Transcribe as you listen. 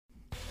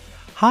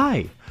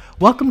Hi!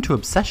 Welcome to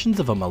Obsessions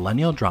of a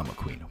Millennial Drama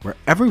Queen, where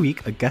every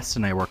week a guest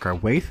and I work our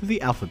way through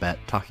the alphabet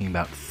talking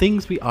about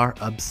things we are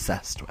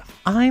obsessed with.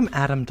 I'm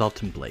Adam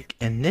Dalton Blake,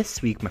 and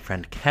this week my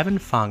friend Kevyn,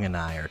 Fong, and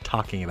I are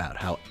talking about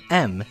how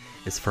M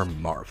is for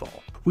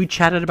Marvel. We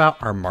chatted about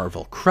our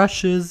Marvel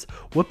crushes,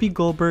 Whoopi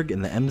Goldberg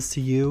in the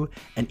MCU,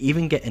 and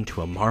even get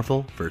into a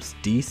Marvel vs.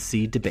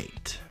 DC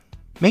debate.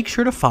 Make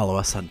sure to follow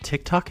us on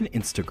TikTok and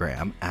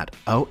Instagram at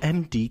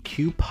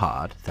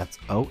OMDQPod, that's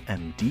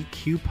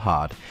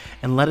OMDQPod,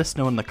 and let us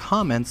know in the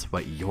comments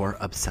what you're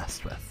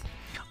obsessed with.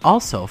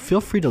 Also,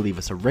 feel free to leave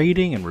us a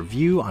rating and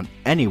review on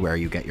anywhere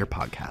you get your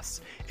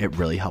podcasts. It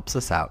really helps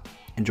us out.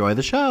 Enjoy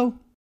the show!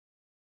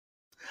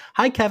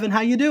 Hi, Kevyn.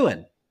 How you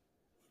doing?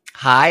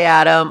 Hi,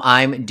 Adam.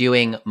 I'm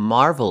doing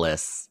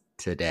marvelous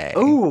today.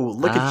 Oh,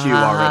 look at you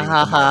already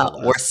with the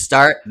marvelous.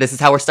 This is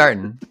how we're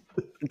starting.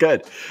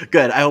 Good.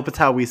 I hope it's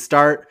how we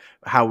start,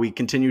 how we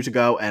continue to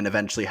go, and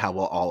eventually how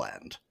we'll all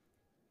end.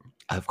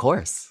 Of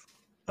course.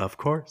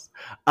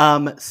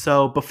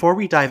 So before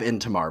we dive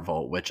into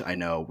Marvel, which I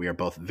know we are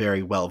both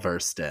very well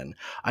versed in,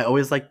 I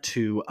always like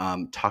to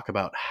talk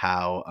about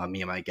how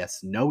me and my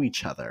guests know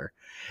each other.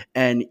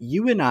 And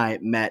you and I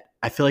met,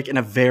 I feel like, in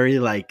a very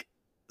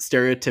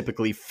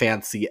stereotypically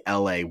fancy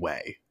LA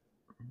way.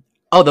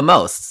 Oh, the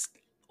most.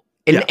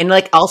 Yeah.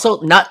 And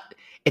also not.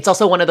 It's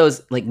also one of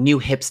those new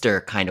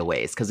hipster kind of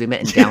ways because we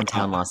met in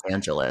downtown Los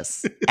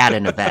Angeles at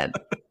an event,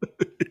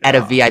 at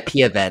a VIP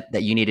event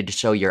that you needed to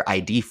show your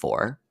ID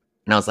for,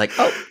 and I was like,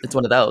 "Oh, it's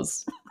one of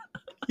those."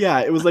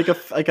 Yeah, it was like a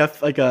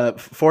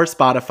for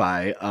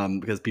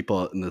Spotify, because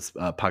people in this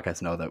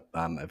podcast know that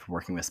I'm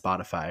working with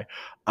Spotify,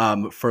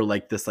 for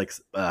this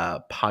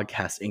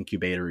podcast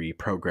incubatory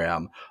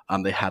program.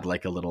 They had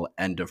a little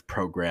end of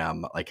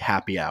program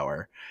happy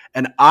hour,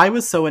 and I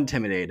was so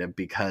intimidated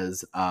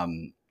because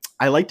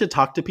I like to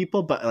talk to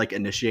people, but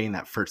initiating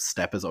that first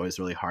step is always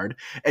really hard.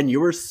 And you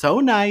were so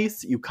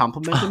nice. You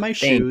complimented my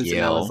shoes,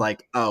 and I was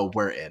like, "Oh,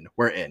 we're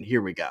in.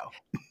 Here we go."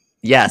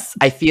 Yes,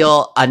 I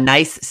feel a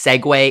nice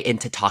segue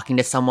into talking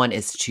to someone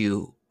is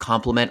to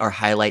compliment or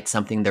highlight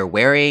something they're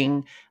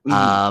wearing,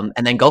 and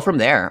then go from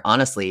there,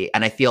 honestly.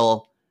 And I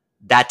feel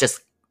that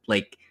just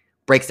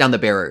breaks down the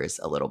barriers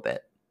a little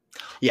bit.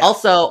 Yeah.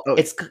 Also,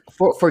 it's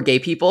for gay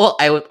people.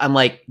 I'm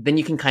like, then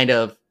you can kind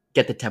of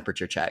get the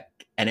temperature check,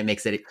 and it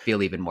makes it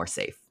feel even more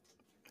safe.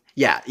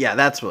 Yeah,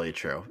 that's really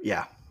true.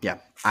 Yeah,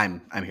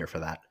 I'm here for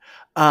that.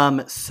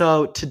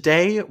 So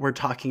today we're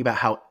talking about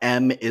how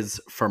M is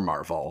for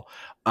Marvel.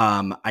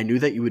 I knew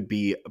that you would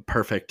be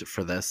perfect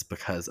for this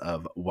because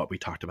of what we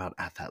talked about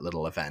at that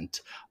little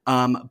event.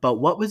 But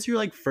what was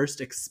your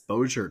first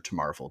exposure to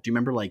Marvel? Do you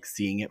remember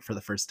seeing it for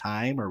the first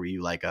time, or were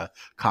you a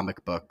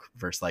comic book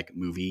versus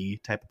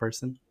movie type of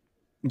person?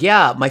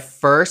 Yeah, my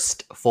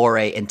first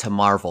foray into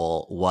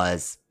Marvel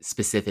was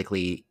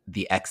specifically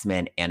the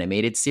X-Men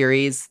animated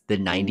series, the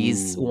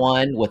 90s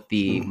one with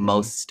the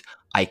most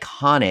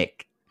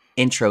iconic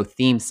intro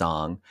theme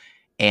song.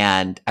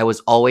 And I was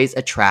always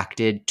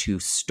attracted to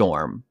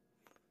Storm.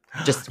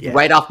 Just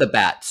right off the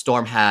bat,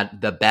 Storm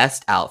had the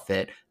best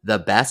outfit, the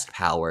best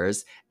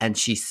powers, and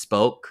she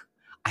spoke.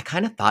 I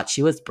kind of thought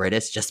she was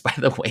British just by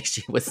the way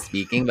she was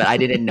speaking, but I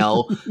didn't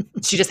know.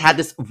 She just had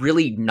this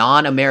really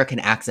non-American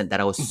accent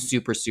that I was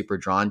super, super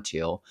drawn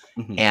to.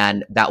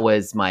 And that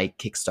was my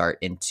kickstart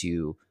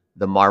into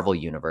the Marvel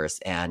universe.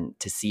 And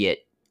to see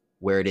it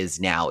where it is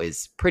now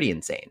is pretty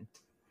insane.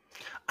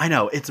 I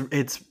know.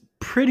 It's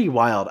pretty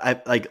wild.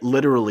 I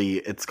literally,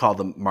 it's called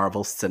the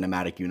Marvel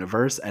Cinematic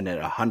Universe, and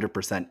it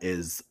 100%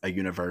 is a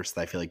universe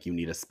that I feel like you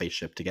need a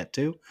spaceship to get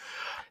to.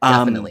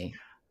 Definitely.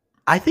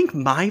 I think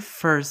my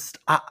first,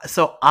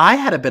 so I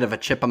had a bit of a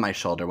chip on my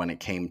shoulder when it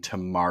came to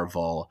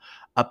Marvel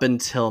up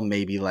until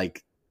maybe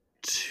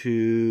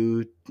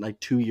 2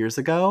 years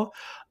ago.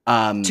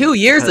 2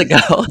 years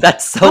ago?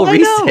 That's so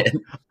recent.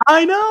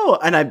 I know.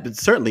 And I've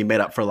certainly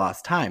made up for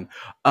lost time.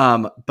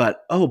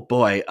 But oh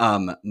boy,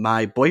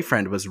 my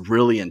boyfriend was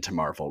really into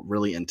Marvel,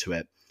 really into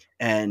it.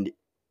 And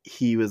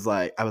he was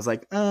I was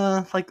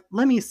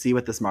let me see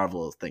what this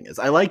Marvel thing is.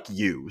 I like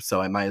you,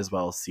 so I might as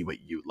well see what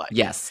you like.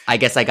 Yes. I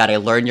guess I got to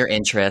learn your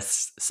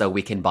interests so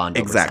we can bond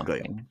over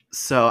something.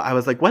 So I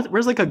was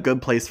where's a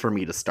good place for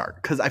me to start?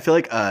 Because I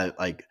feel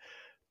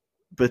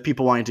with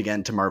people wanting to get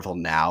into Marvel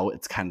now,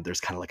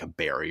 there's a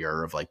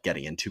barrier of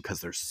getting into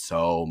because there's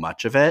so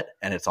much of it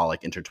and it's all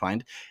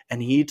intertwined.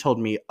 And he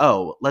told me,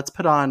 "Oh, let's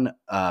put on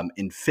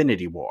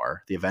Infinity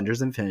War, the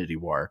Avengers Infinity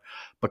War,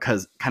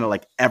 because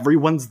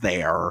everyone's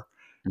there.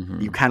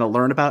 You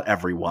learn about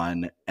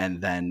everyone,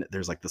 and then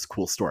there's this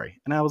cool story."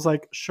 And I was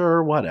like,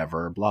 "Sure,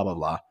 whatever, blah blah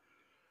blah."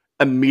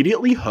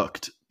 Immediately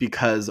hooked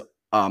because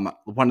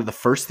one of the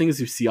first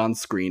things you see on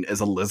screen is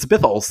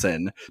Elizabeth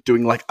Olsen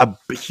doing a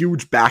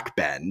huge back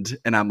bend,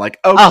 and I'm like,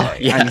 okay,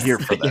 yes. I'm here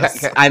for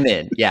this. I'm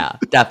in. Yeah,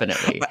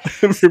 definitely.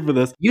 I'm here for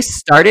this. You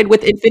started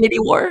with Infinity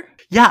War?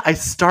 Yeah, I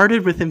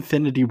started with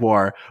Infinity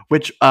War,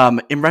 which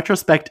in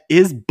retrospect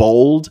is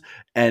bold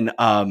and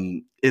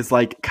is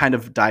kind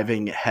of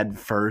diving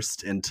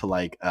headfirst into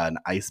an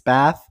ice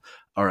bath.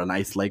 or an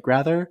ice lake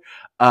rather.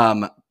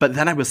 But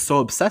then I was so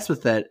obsessed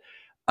with it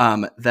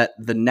that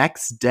the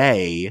next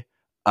day,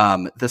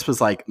 this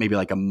was like maybe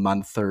like a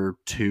month or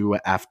two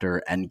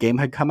after Endgame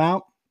had come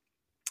out,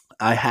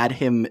 I had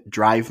him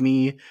drive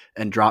me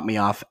and drop me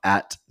off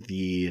at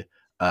the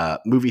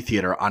movie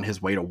theater on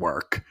his way to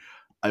work.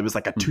 It was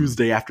like a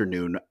Tuesday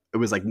afternoon. It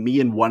was like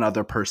me and one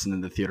other person in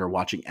the theater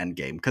watching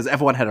Endgame because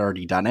everyone had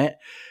already done it.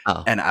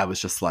 Oh. And I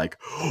was just like,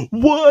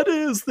 what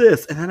is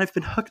this? And then I've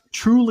been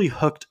truly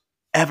hooked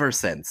ever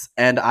since.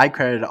 And I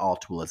credit it all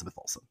to Elizabeth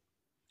Olsen.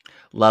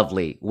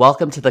 Lovely.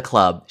 Welcome to the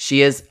club.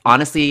 She is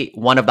honestly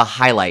one of the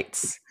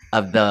highlights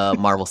of the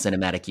Marvel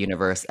Cinematic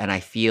Universe. And I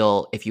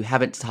feel if you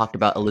haven't talked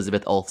about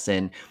Elizabeth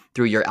Olsen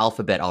through your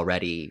alphabet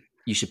already,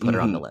 you should put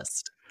her on the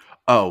list.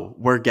 Oh,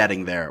 we're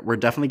getting there. We're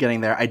definitely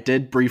getting there. I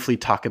did briefly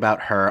talk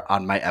about her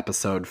on my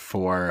episode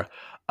for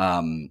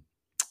Lindsay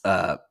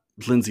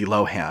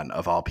Lohan,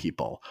 of all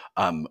people.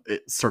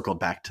 It circled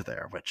back to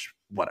there, which,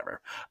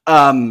 whatever.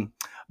 So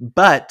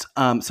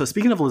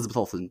speaking of Elizabeth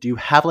Olsen, do you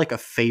have like a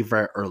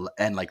favorite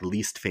and like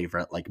least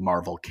favorite like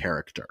Marvel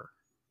character?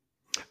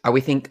 Are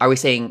we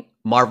saying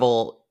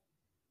Marvel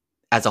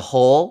as a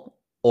whole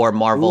or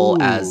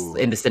Marvel as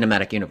in the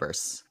cinematic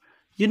universe?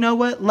 You know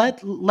what?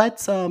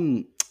 Let's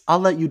I'll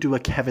let you do a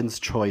Kevin's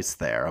choice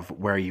there of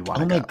where you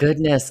want to go. Oh my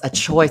goodness, a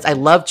choice. I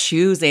love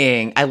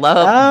choosing.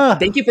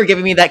 Thank you for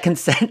giving me that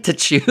consent to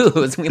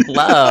choose. We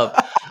love.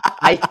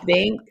 I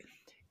think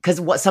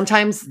because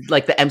sometimes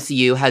like the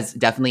MCU has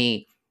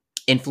definitely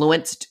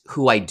influenced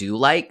who I do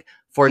like.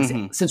 For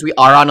example, since we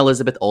are on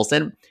Elizabeth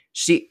Olsen,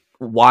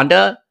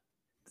 Wanda,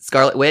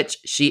 Scarlet Witch,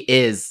 she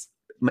is,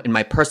 in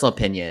my personal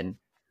opinion,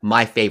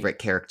 my favorite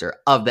character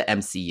of the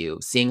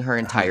MCU, seeing her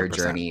entire 100%.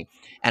 journey.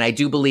 And I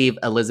do believe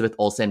Elizabeth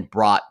Olsen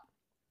brought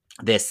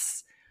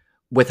this,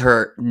 with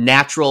her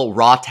natural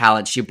raw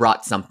talent, she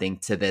brought something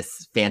to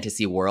this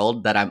fantasy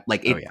world that I'm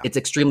like, it's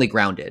extremely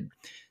grounded.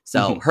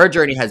 So her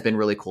journey has been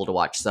really cool to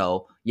watch.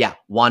 So yeah,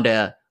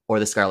 Wanda or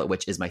the Scarlet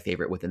Witch is my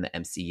favorite within the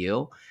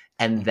MCU.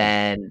 And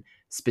then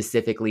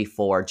specifically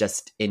for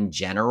just in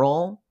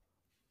general,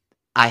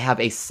 I have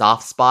a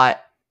soft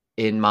spot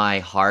in my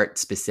heart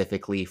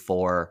specifically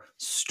for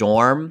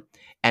Storm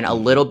and a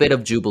little bit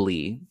of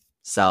Jubilee.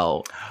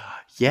 So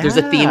there's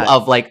a theme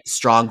of like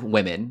strong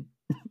women.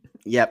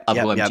 Of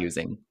who I'm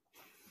choosing.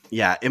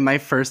 Yeah, in my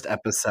first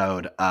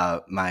episode,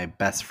 my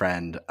best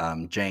friend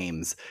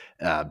James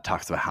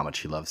talks about how much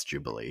he loves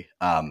Jubilee.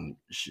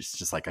 She's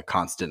just like a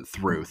constant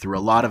through a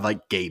lot of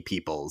like gay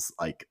people's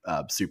like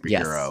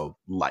superhero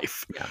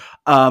life.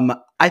 Yeah.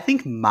 I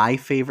think my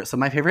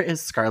favorite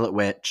is Scarlet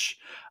Witch.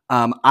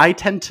 I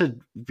tend to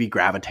be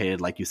gravitated,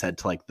 like you said,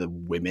 to like the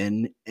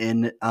women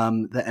in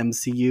the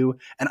MCU,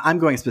 and I'm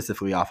going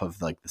specifically off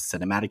of like the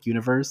cinematic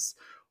universe.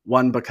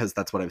 One, because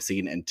that's what I've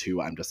seen, and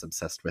two, I'm just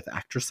obsessed with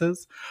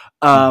actresses.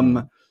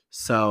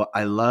 So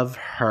I love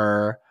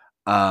her.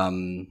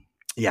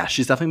 Yeah,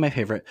 she's definitely my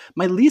favorite.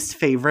 My least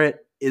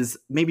favorite is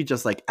maybe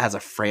just like as a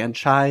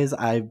franchise,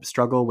 I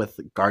struggle with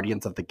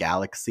Guardians of the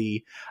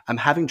Galaxy. I'm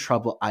having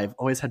trouble. I've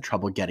always had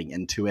trouble getting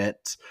into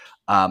it.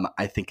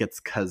 I think it's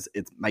because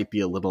it might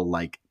be a little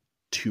like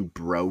too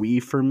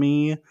bro-y for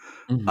me.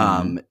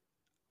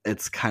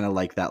 It's kind of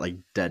like that like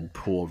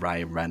Deadpool,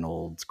 Ryan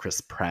Reynolds,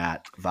 Chris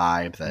Pratt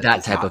vibe.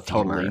 That type of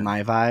totally humor.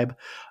 My vibe.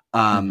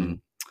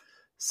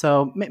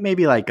 So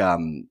maybe like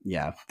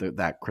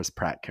that Chris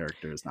Pratt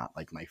character is not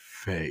like my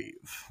fave.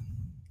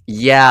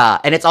 Yeah,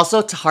 and it's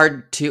also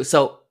hard to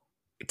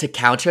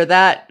counter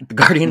that.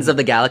 Guardians of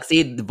the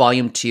Galaxy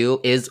Volume 2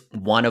 is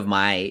one of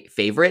my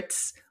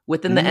favorites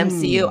within the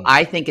MCU.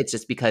 I think it's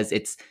just because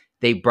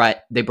they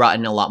brought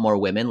in a lot more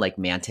women like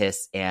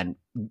Mantis, and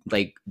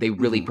like they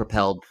really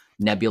propelled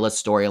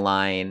Nebula's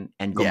storyline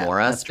and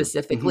Gamora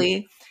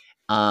specifically.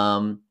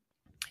 And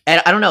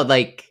I don't know,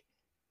 like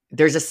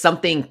there's just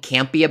something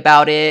campy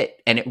about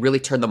it, and it really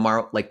turned the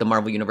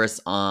Marvel universe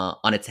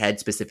on its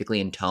head,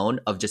 specifically in tone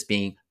of just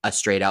being a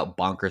straight out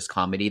bonkers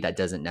comedy that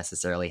doesn't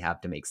necessarily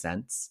have to make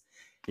sense.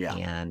 Yeah,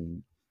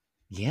 and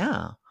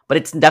but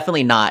it's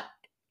definitely not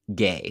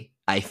gay.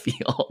 I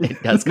feel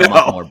it does come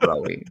off more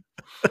bro-y.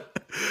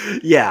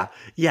 Yeah.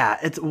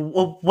 It's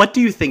what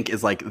do you think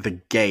is like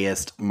the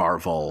gayest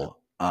Marvel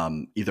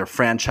either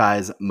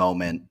franchise,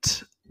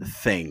 moment,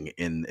 thing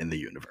in the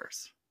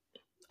universe?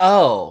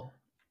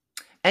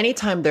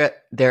 Anytime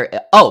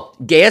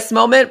gayest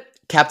moment,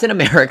 Captain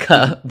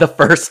America, the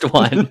first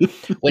one,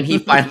 when he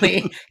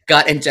finally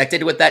got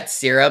injected with that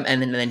serum,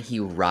 and then he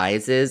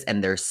rises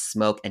and there's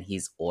smoke and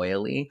he's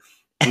oily.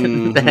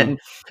 And then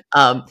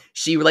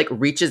she like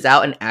reaches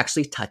out and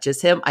actually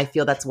touches him. I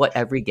feel that's what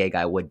every gay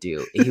guy would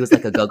do. He was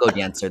like a go-go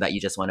dancer that you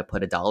just want to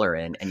put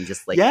 $1 in, and you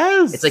just like,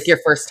 it's like your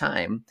first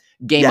time.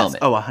 Gay moment.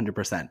 Oh,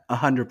 100%.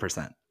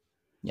 100%.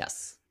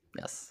 Yes.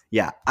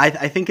 Yeah.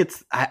 I think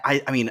it's,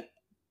 I mean,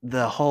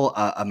 the whole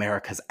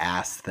America's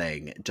ass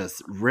thing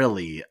just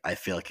really, I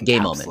feel like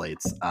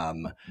encapsulates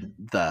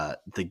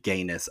the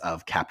gayness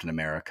of Captain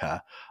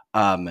America.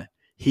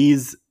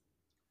 He's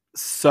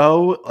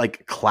so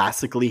like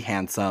classically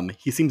handsome.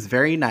 He seems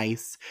very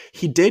nice.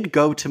 He did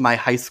go to my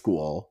high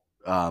school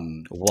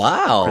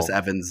Wow. Chris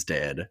Evans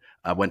did.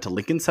 Went to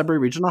Lincoln Sudbury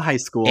Regional High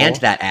And School.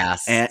 that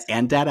ass.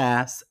 And that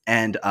ass.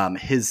 And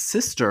his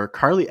sister,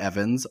 Carly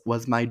Evans,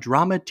 was my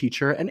drama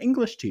teacher and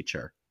English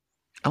teacher.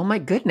 Oh my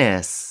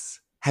goodness.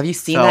 Have you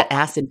seen So that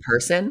ass in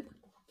person?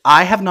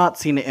 I have not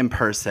seen it in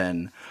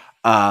person,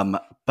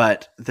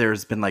 but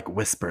there's been like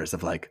whispers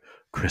of like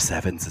Chris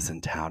Evans is in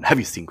town. Have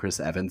you seen Chris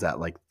Evans at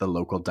like the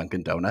local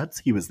Dunkin' Donuts?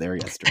 He was there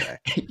yesterday.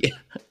 Yeah,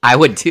 I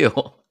would too.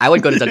 I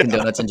would go to Dunkin'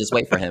 Donuts and just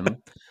wait for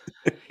him.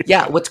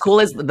 Yeah, what's cool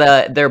is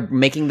they're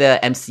making the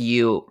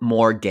MCU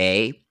more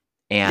gay.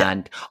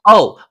 And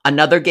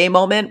another gay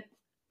moment,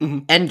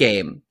 Mhm.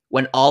 Endgame,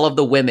 when all of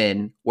the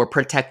women were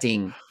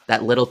protecting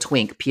that little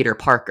twink, Peter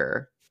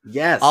Parker.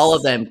 Yes. All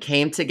of them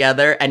came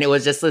together and it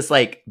was just this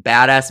like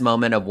badass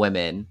moment of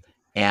women.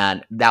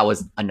 And that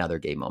was another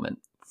gay moment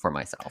for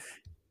myself.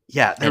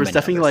 Yeah, there And was many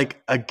definitely others.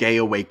 like a gay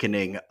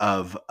awakening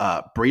of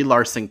Brie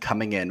Larson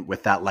coming in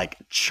with that like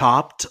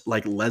chopped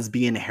like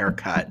lesbian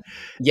haircut and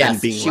Yes,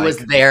 being she like, was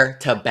there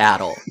to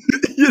battle.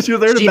 yes, you're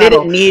there to She battle.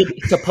 didn't need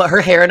to put her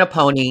hair in a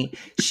pony.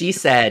 She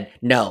said,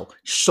 no,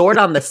 short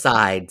on the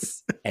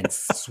sides and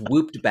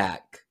swooped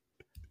back.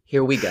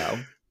 Here we go.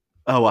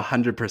 Oh,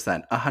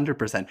 100%,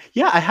 100%.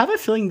 Yeah, I have a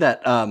feeling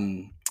that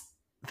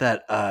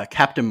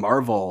Captain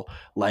Marvel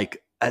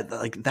like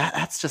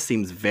that just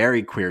seems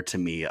very queer to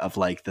me. Of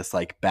like this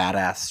like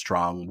badass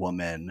strong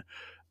woman.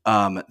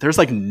 There's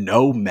like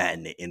no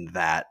men in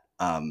that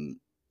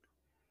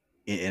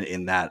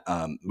in that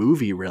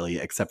movie really,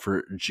 except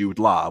for Jude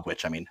Law,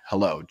 which I mean,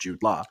 hello,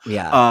 Jude Law.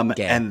 Yeah,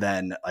 gay. And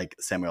then like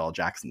Samuel L.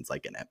 Jackson's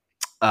like in it.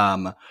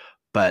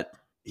 But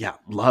yeah,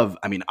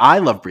 I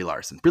love Brie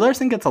Larson. Brie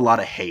Larson gets a lot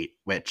of hate,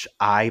 which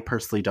I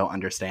personally don't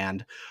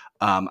understand.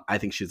 I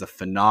think she's a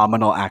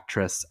phenomenal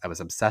actress. I was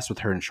obsessed with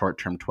her in Short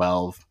Term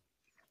 12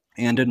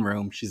 and in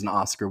Room. She's an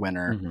Oscar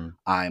winner. Mm-hmm.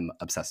 I'm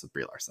obsessed with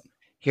Brie Larson.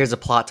 Here's a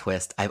plot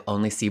twist. I've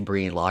only seen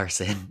Brie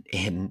Larson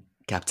in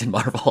Captain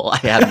Marvel. I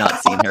have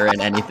not seen her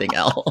in anything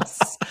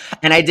else.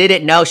 And I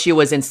didn't know she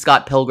was in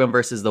Scott Pilgrim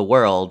versus the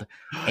World.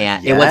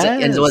 And it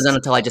wasn't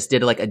until I just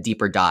did like a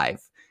deeper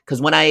dive.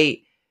 Because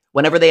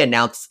whenever they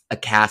announce a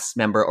cast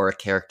member or a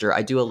character,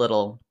 I do a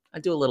little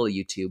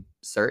YouTube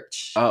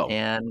search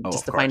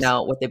just to find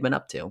out what they've been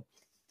up to.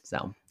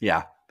 So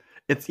yeah.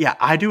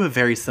 I do a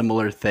very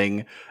similar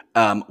thing.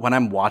 When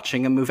I'm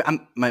watching a movie,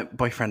 my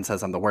boyfriend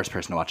says I'm the worst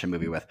person to watch a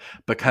movie with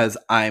because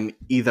I'm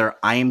either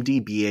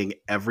IMDbing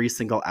every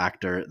single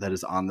actor that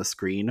is on the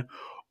screen,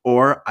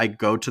 or I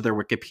go to their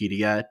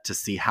Wikipedia to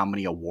see how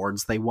many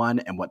awards they won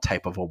and what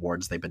type of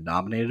awards they've been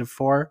nominated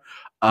for,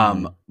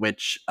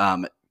 which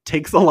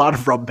takes a lot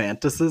of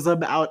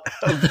romanticism out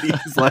of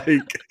these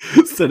like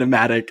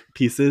cinematic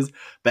pieces.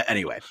 But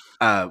anyway,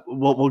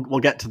 we'll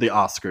get to the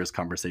Oscars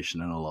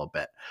conversation in a little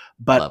bit.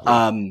 But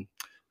lovely.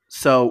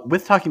 So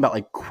with talking about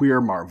like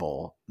queer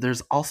Marvel,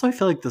 there's also, I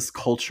feel like, this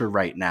culture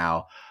right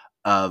now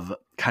of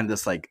kind of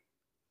this like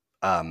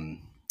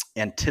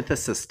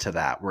antithesis to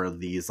that, where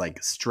these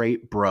like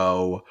straight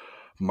bro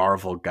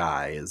Marvel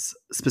guys,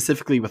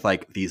 specifically with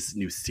like these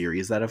new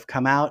series that have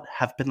come out,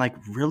 have been like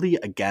really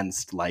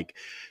against like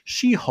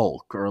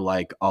She-Hulk or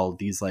like all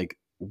these like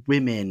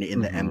women in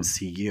the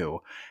MCU.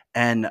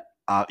 And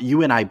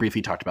you and I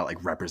briefly talked about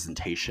like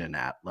representation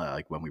at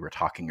like when we were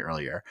talking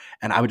earlier,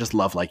 and I would just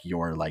love like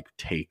your like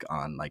take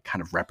on like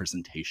kind of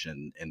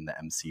representation in the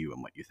MCU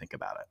and what you think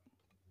about it.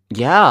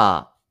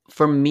 Yeah,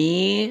 for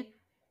me,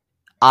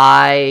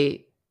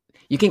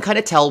 you can kind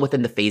of tell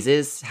within the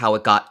phases how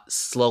it got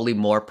slowly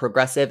more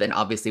progressive, and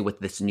obviously with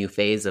this new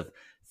phase of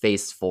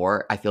Phase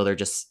 4, I feel they're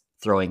just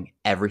throwing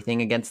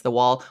everything against the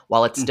wall.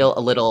 While it's still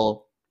a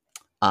little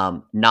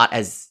not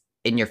as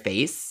in your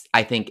face,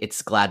 I think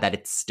it's glad that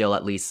it's still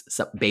at least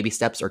some baby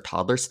steps or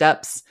toddler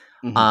steps.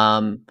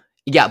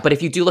 Yeah, but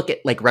if you do look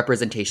at like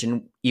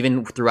representation,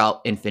 even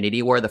throughout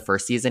Infinity War, the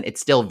first season, it's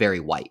still very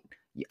white.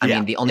 I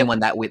mean, the only one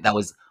that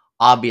was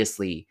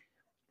obviously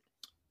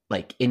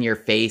like in your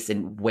face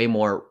and way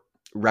more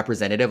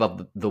representative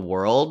of the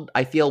world,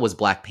 I feel, was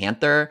Black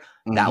Panther.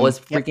 That was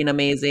freaking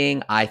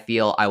amazing. I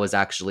feel I was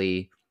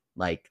actually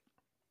like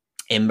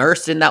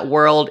immersed in that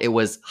world. It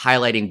was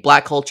highlighting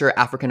Black culture,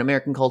 African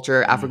American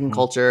culture, African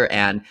culture,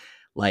 and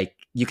like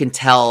you can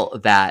tell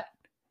that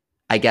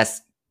I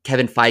guess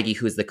Kevin Feige,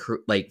 who's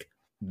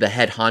the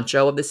head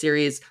honcho of the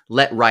series,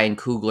 let Ryan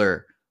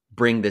Coogler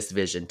bring this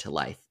vision to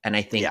life. And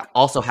I think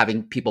also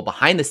having people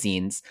behind the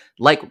scenes,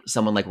 like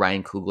someone like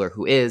Ryan Coogler,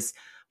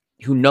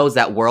 who knows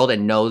that world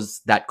and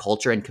knows that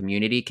culture and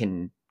community,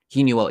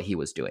 he knew what he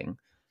was doing.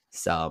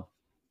 So,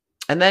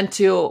 and then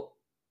to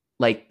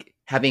like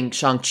having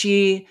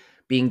Shang-Chi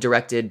being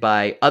directed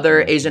by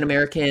other Asian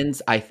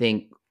Americans, I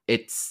think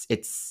it's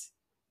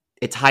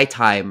high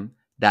time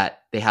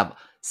that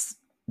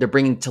they're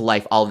bringing to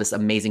life all this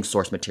amazing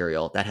source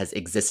material that has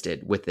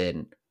existed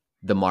within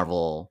the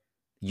Marvel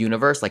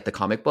universe, like the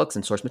comic books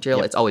and source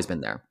material. It's always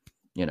been there,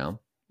 you know?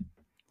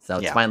 So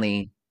it's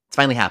finally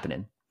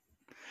happening.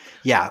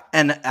 Yeah.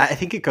 And I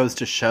think it goes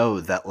to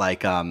show that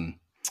like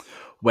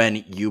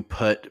when you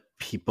put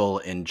people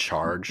in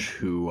charge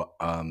who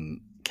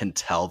can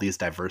tell these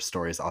diverse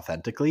stories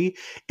authentically,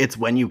 it's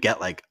when you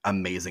get like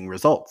amazing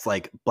results.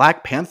 Like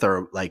Black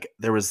Panther, like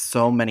there was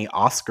so many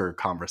Oscar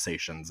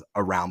conversations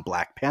around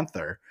Black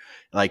Panther,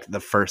 like the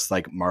first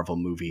like Marvel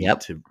movie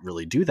to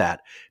really do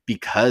that,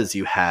 because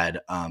you had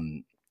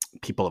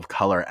people of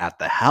color at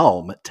the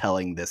helm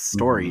telling this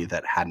story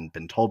that hadn't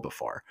been told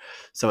before.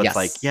 So it's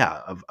like,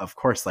 yeah, of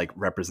course, like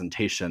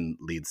representation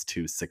leads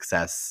to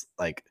success,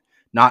 like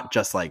not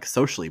just like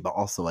socially, but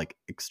also like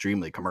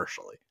extremely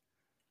commercially.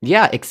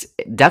 Yeah,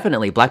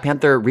 definitely. Black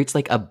Panther reached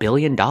like $1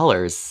 billion in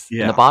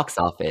the box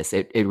office.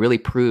 It really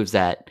proves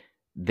that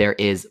there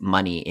is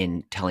money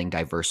in telling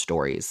diverse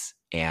stories,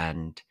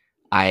 and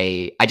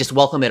I just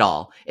welcome it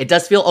all. It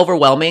does feel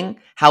overwhelming,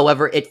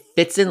 however, it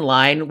fits in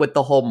line with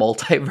the whole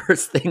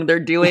multiverse thing they're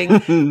doing,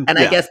 and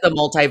I guess the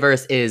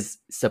multiverse is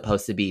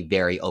supposed to be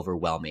very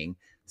overwhelming.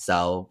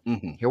 So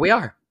here we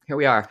are. Here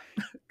we are.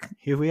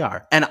 Here we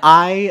are. And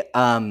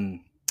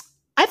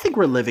I think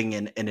we're living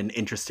in an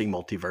interesting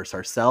multiverse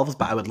ourselves,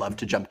 but I would love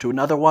to jump to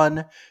another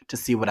one to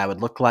see what I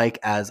would look like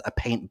as a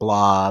paint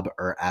blob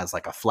or as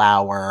like a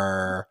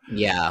flower.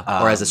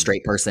 Yeah, or as a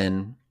straight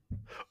person.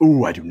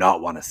 Ooh, I do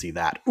not want to see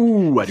that.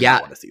 Ooh, I do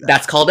not want to see that.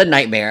 That's called a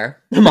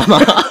nightmare,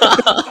 mama.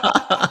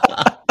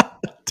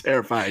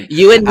 Terrifying.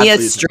 You and me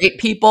as straight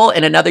people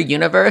in another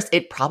universe,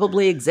 it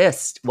probably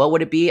exists. What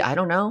would it be? I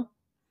don't know.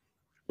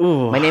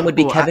 Ooh, my name would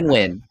be Kevyn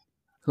Wynn.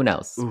 Who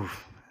knows?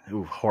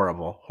 Ooh,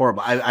 horrible.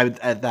 I would,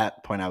 at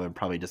that point, I would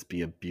probably just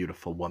be a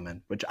beautiful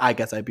woman, which I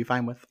guess I'd be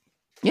fine with.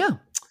 Yeah.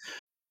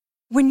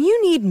 When you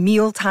need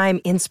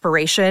mealtime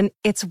inspiration,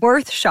 it's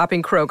worth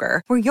shopping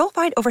Kroger, where you'll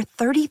find over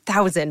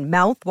 30,000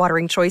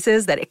 mouth-watering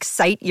choices that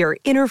excite your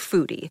inner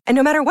foodie. And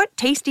no matter what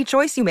tasty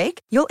choice you make,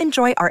 you'll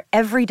enjoy our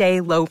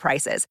everyday low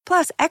prices,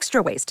 plus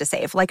extra ways to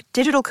save, like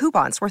digital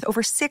coupons worth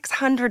over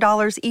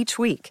 $600 each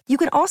week. You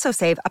can also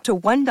save up to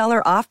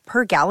 $1 off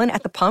per gallon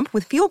at the pump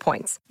with fuel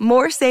points.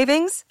 More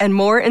savings and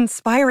more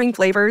inspiring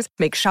flavors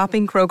make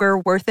shopping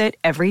Kroger worth it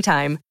every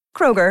time.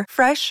 Kroger,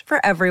 fresh for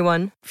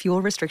everyone.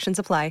 Fuel restrictions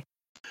apply.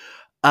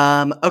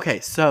 Okay,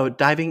 so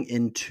diving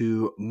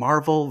into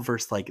Marvel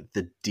versus like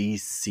the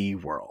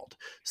DC world.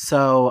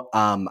 So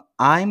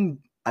I'm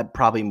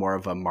probably more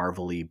of a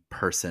Marvel-y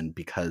person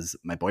because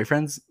my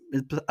boyfriend's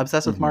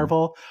obsessed with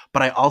Marvel,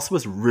 but I also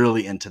was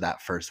really into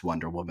that first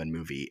Wonder Woman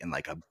movie in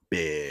like a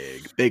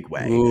big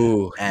way.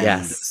 Ooh, and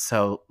yes.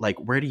 So like,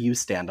 where do you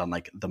stand on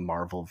like the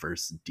Marvel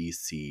versus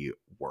DC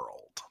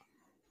world?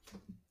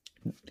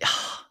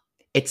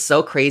 It's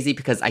so crazy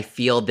because I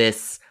feel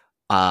this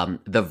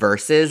the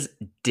verses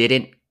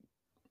didn't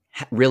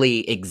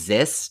really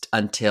exist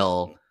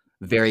until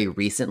very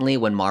recently,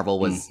 when Marvel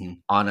was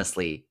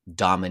honestly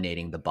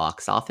dominating the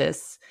box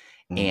office.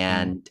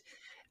 And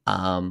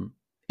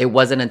it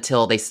wasn't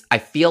until I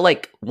feel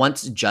like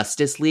once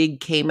Justice League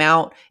came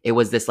out, it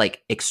was this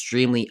like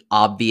extremely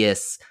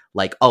obvious,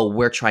 like, oh,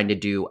 we're trying to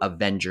do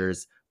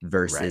Avengers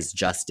versus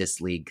Justice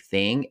League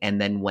thing.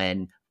 And then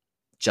when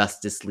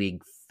Justice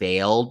League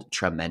failed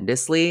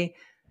tremendously,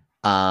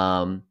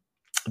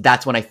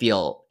 that's when I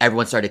feel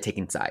everyone started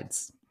taking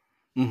sides.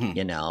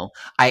 You know,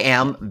 I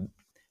am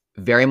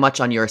very much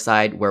on your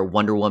side where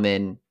Wonder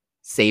Woman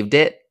saved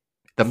it.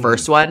 The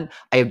first one,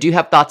 I do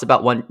have thoughts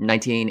about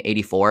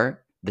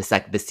 1984,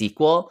 the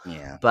sequel.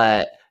 Yeah.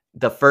 But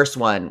the first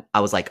one, I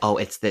was like, oh,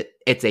 it's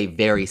a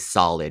very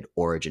solid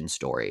origin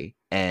story.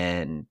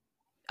 And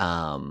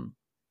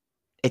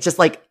it's just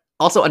like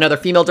also another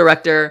female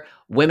director,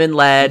 women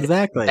led,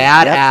 badass.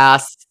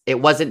 Yep.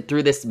 It wasn't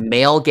through this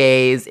male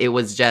gaze. It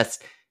was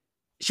just,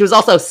 she was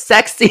also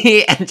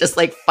sexy and just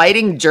like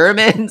fighting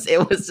Germans.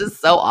 It was just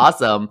so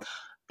awesome.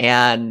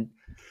 And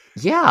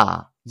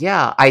yeah,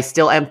 I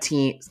still am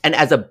team. And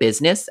as a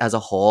business, as a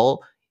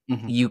whole,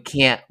 you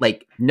can't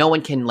like, no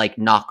one can like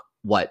knock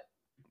what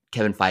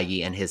Kevin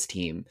Feige and his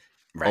team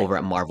over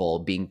at Marvel,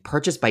 being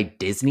purchased by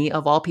Disney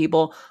of all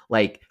people.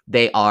 Like,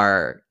 they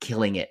are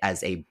killing it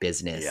as a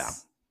business. Yeah.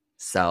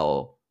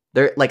 So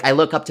they're like, I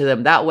look up to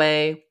them that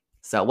way.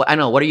 So I don't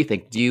know. What do you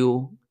think? Do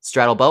you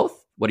straddle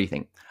both? What do you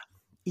think?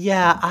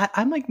 Yeah,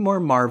 I'm like more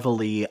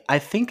Marvel-y. I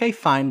think I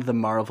find the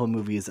Marvel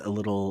movies a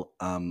little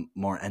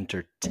more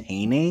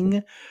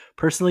entertaining,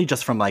 personally,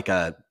 just from like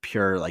a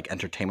pure like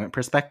entertainment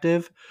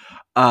perspective.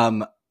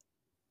 I'm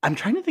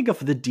trying to think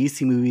of the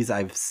DC movies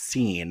I've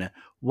seen.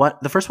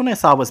 The first one I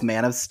saw was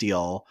Man of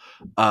Steel,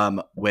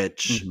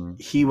 which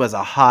he was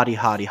a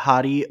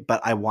hottie,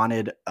 but I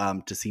wanted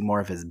to see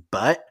more of his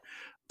butt.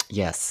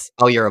 Yes.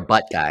 Oh, you're a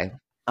butt guy.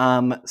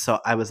 So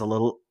I was a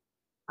little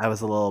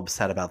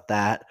upset about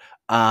that.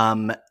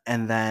 And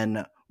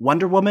then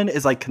Wonder Woman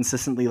is like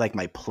consistently like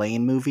my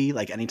plane movie.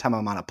 Like anytime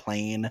I'm on a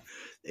plane,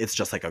 it's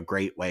just like a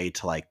great way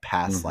to like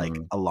pass like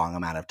a long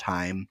amount of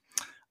time.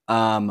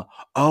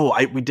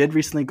 We did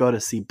recently go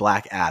to see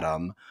Black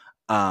Adam,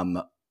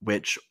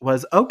 which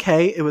was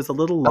okay. It was a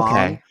little long.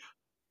 Okay.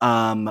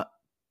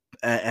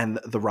 And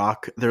The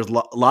Rock, there's a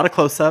lot of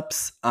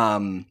close-ups. A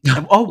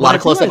lot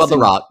of close-ups of The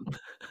Rock.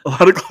 A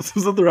lot of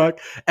close-ups of The Rock.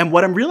 And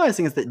what I'm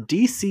realizing is that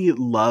DC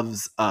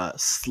loves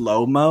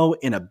slow-mo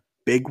in a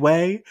big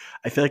way.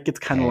 I feel like it's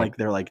kind of like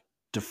they're like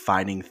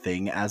defining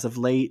thing as of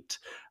late.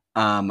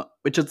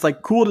 Which is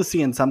like cool to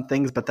see in some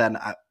things, but then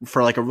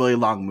for like a really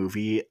long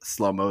movie,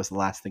 slow-mo is the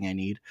last thing I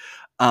need.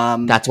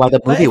 That's why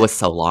the movie was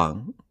so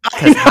long.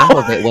 Because half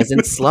of it was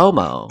in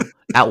slow-mo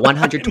at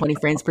 120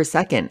 frames per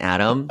second,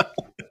 Adam.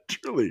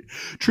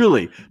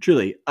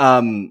 Truly.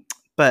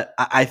 But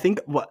I think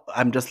what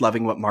I'm just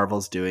loving what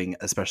Marvel's doing,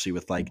 especially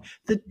with like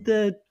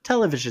the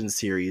television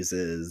series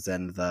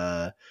and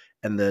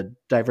the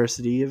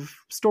diversity of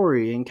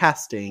story and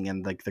casting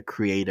and like the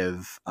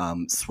creative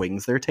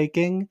swings they're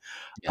taking.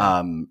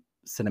 Yeah.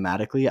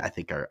 Cinematically, I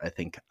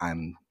think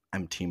I'm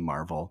Team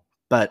Marvel.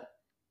 But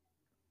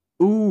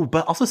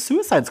also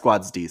Suicide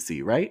Squad's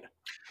DC, right?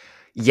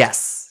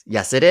 Yes,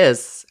 it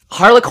is.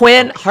 Harley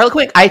Quinn,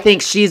 I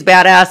think she's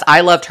badass.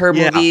 I loved her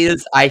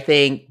movies. I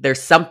think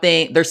there's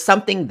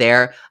something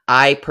there.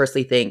 I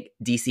personally think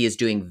DC is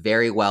doing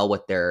very well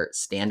with their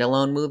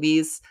standalone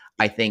movies.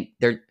 I think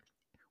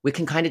we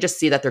can kind of just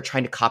see that they're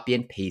trying to copy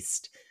and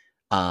paste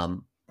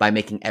by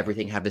making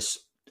everything have this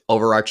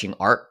overarching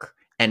arc.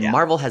 And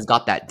Marvel has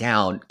got that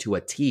down to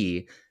a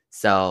T.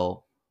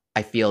 So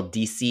I feel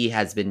DC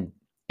has been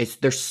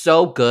they're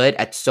so good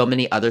at so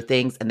many other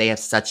things, and they have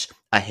such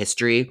a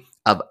history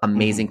of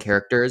amazing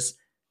characters.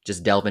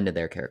 Just delve into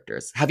their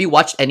characters. Have you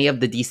watched any of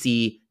the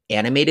DC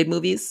animated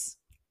movies?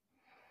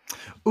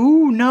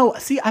 Ooh, no.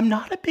 See, I'm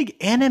not a big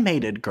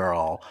animated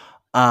girl.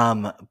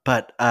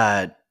 But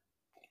I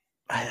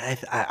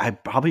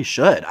probably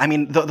should. I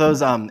mean,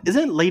 those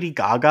isn't Lady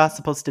Gaga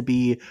supposed to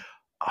be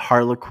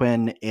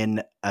Harlequin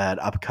in an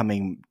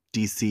upcoming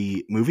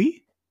DC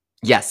movie?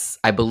 Yes,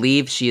 I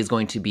believe she is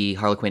going to be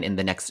Harlequin in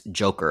the next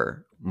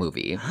Joker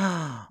movie.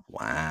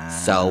 Wow.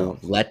 So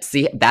let's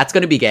see. That's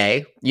going to be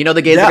gay. You know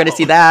the gays are going to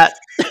see that.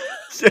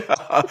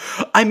 Yeah.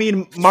 I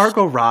mean,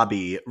 Margot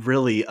Robbie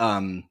really,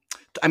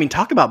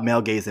 talk about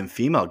male gaze and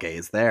female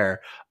gaze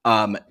there.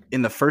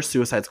 In the first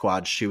Suicide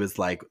Squad, she was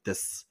like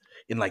this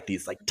in like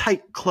these like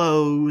tight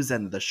clothes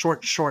and the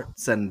short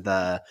shorts and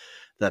the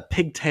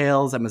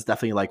pigtails, and was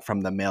definitely like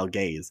from the male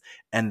gaze.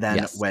 And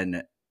then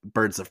when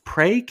Birds of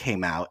Prey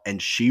came out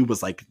and she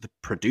was like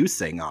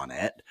producing on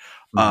it,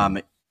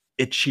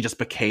 she just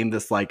became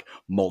this like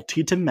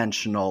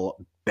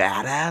multi-dimensional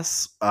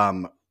badass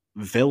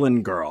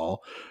villain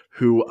girl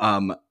who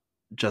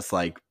just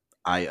like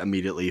I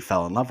immediately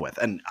fell in love with.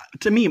 And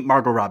to me,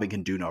 Margot Robbie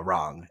can do no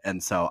wrong,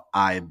 and so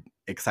I'm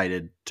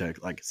excited to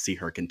like see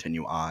her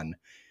continue on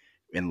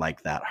in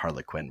like that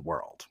Harley Quinn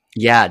world.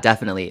 Yeah,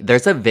 definitely.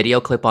 There's a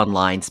video clip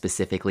online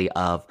specifically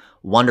of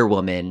Wonder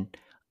Woman,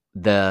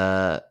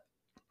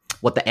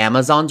 what the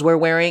Amazons were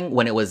wearing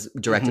when it was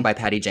directed by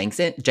Patty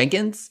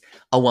Jenkins,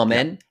 a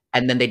woman.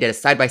 And then they did a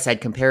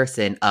side-by-side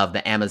comparison of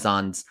the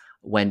Amazons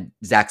when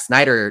Zack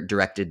Snyder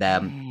directed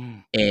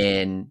them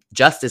in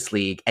Justice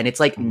League. And it's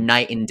like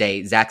night and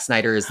day. Zack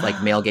Snyder's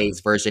like male gaze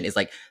version is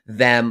like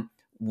them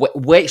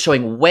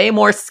showing way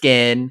more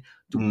skin.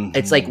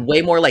 It's like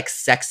way more like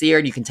sexier.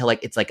 And you can tell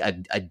like it's like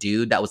a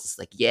dude that was just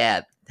like,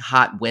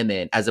 hot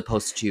women, as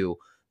opposed to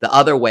the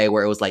other way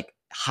where it was like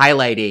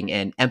highlighting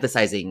and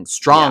emphasizing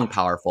strong,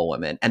 powerful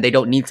women, and they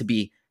don't need to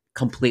be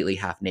completely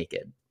half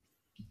naked.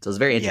 So it's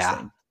very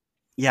interesting.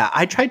 Yeah,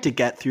 I tried to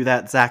get through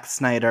that Zack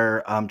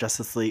Snyder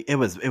Justice League. It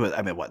was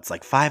I mean, it's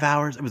like 5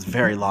 hours? It was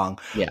very long.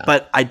 Yeah.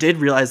 But I did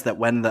realize that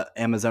when the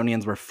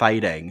Amazonians were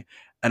fighting,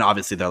 and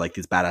obviously they're like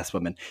these badass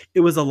women, it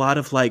was a lot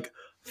of like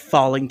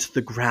falling to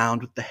the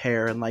ground with the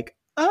hair and like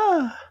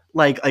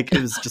like it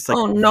was just like,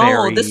 oh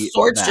no, this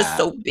sword's just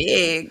so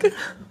big.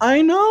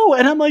 I know,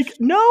 and I'm like,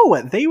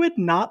 no, they would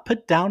not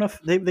put down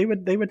they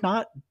would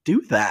not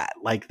do that.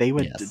 Like they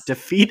would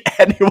defeat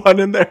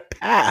anyone in their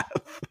path.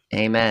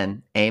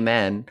 Amen.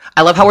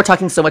 I love how we're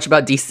talking so much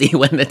about DC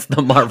when it's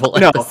the Marvel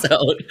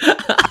episode.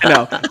 I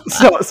know.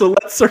 So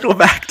let's circle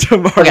back to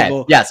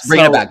Marvel. Okay. Yes,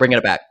 bring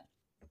it back.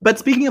 But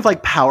speaking of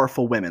like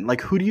powerful women, like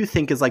who do you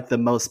think is like the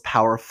most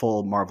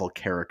powerful Marvel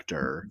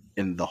character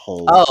in the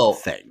whole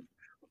thing?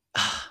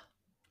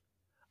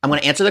 I'm going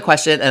to answer the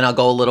question and I'll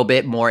go a little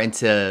bit more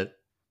into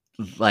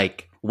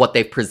like what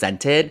they've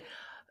presented.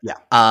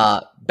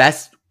 Yeah.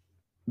 Best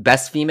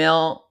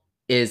female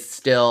is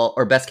still,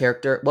 or best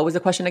character. What was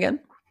the question again?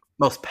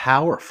 Most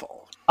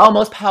powerful. Oh,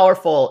 most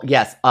powerful.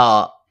 Yes.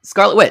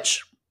 Scarlet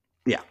Witch.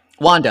 Yeah.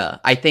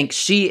 Wanda. I think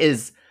she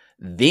is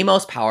the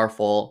most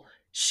powerful.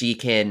 She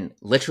can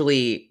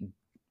literally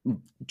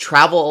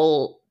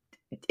travel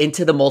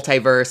into the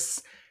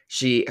multiverse.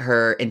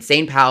 Her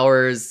insane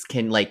powers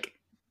can like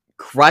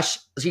crush.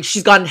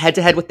 She's gone head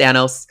to head with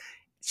Thanos.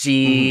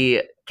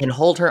 She can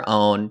hold her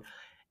own,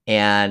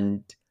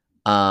 and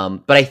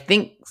but I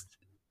think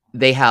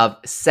they have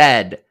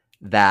said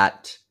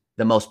that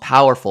the most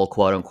powerful,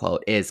 quote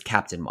unquote, is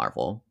Captain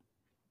Marvel.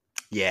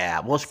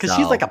 Yeah, well, because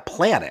she's like a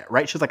planet,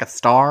 right? She's like a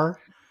star.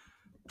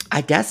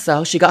 I guess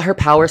so. She got her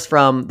powers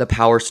from the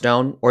Power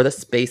Stone or the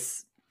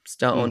Space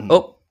Stone.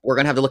 Oh, we're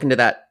gonna have to look into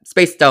that.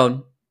 Space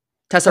Stone,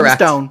 Tesseract.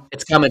 Stone.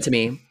 It's coming to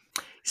me.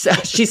 So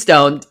she's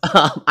stoned.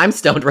 I'm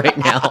stoned right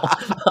now.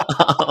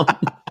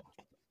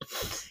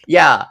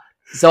 Yeah.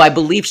 So I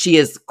believe she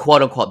is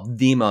quote unquote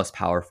the most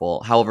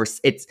powerful. However,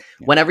 it's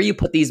whenever you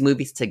put these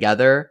movies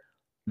together,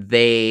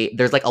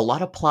 there's like a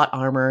lot of plot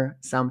armor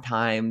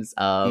sometimes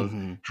of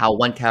how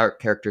one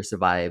character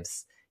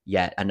survives,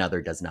 yet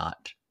another does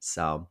not.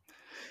 So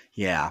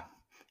Yeah.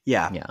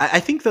 I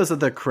think those are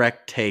the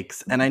correct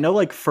takes. And I know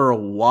like for a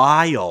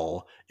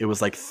while it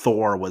was like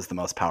Thor was the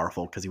most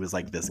powerful because he was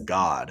like this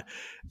god.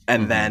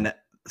 And then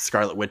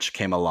Scarlet Witch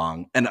came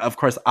along. And of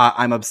course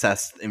I'm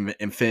obsessed in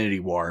Infinity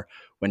War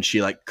when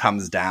she like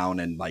comes down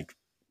and like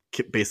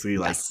basically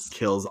like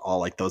kills all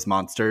like those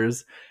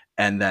monsters.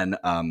 And then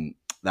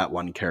that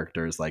one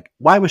character is like,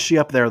 why was she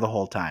up there the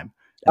whole time?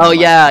 And oh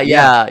yeah.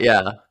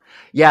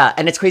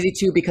 And it's crazy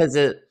too because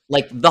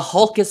like the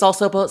Hulk is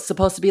also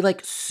supposed to be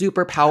like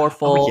super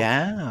powerful. Oh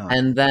yeah.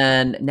 And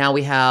then now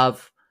we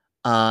have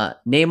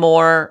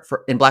Namor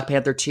in Black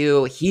Panther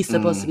 2. He's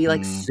supposed to be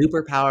like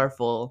super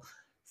powerful.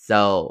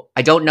 So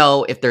I don't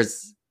know if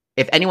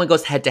anyone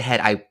goes head to head.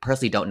 I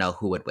personally don't know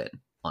who would win,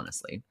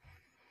 honestly.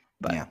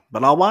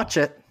 But I'll watch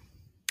it.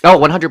 Oh,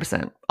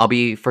 100%. I'll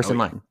be first in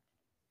line.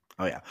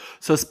 Oh yeah.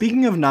 So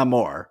speaking of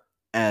Namor,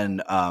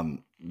 and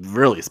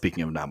really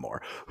speaking of Namor,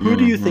 who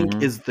do you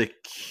think is the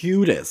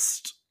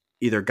cutest,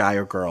 either guy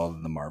or girl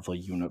in the Marvel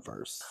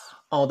universe?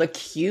 Oh, the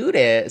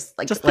cutest.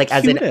 Like just like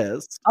the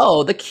cutest.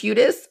 The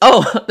cutest.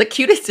 Oh, the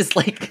cutest is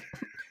like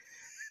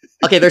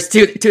okay, there's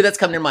two that's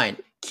coming to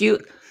mind.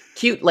 Cute,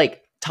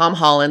 like Tom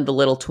Holland, the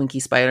little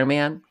Twinkie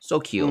Spider-Man. So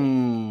cute.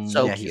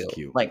 Yeah, cute. he's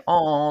cute. Like,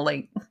 oh,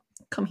 like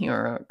come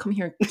here,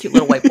 cute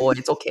little white boy.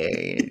 It's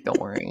okay. Don't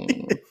worry.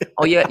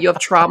 Oh, yeah, you have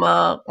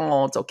trauma.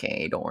 Oh, it's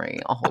okay. Don't worry.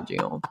 I'll hold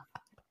you.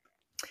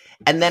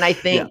 And then I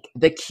think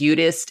the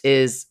cutest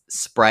is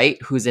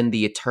Sprite, who's in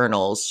the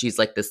Eternals. She's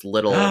like this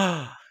little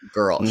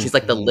girl. She's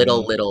like the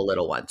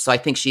little one. So I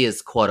think she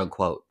is quote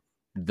unquote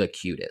the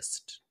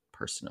cutest,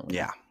 personally.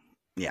 Yeah.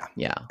 What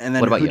And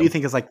then about who do you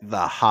think is like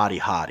the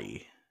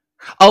hottie?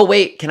 Oh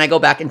wait, can I go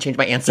back and change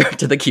my answer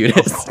to the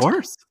cutest?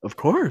 Of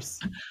course.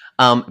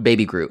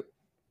 Baby Groot.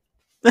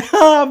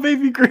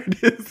 Baby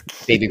Groot is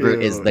cute. Baby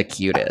Groot is the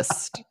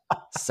cutest.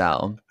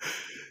 So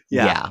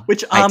yeah.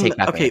 Which I take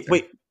back okay,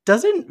 wait.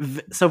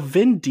 So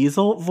Vin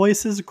Diesel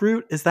voices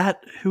Groot? Is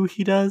that who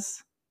he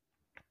does?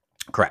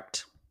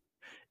 Correct.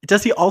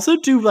 Does he also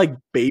do like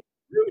Baby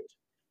Groot?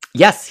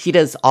 Yes, he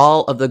does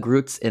all of the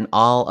Groots in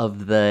all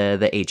of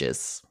the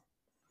ages.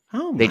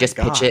 Oh my They just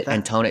God, pitch it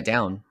and tone it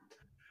down.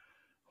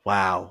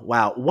 Wow.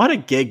 What a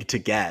gig to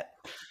get.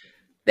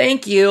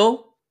 Thank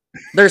you.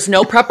 There's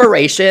no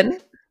preparation.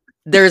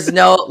 There's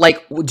no,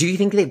 like, do you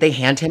think they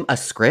hand him a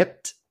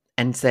script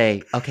and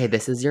say, okay,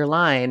 this is your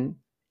line?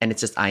 And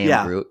it's just, I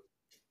am Groot.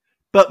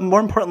 But more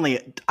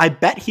importantly, I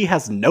bet he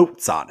has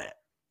notes on it.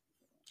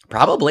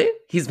 Probably.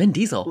 He's Vin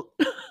Diesel.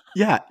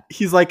 Yeah.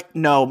 He's like,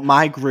 no,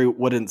 my Groot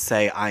wouldn't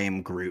say I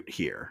am Groot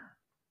here.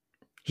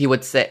 He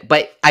would say,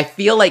 but I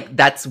feel like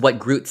that's what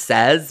Groot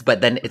says, but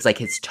then it's like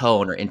his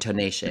tone or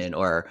intonation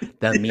or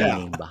the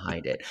meaning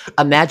behind it.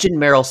 Imagine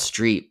Meryl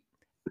Streep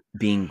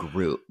being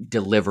Groot,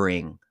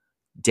 delivering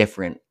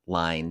different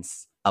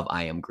lines of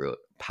I am Groot.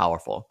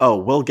 Powerful. Oh,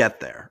 we'll get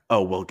there.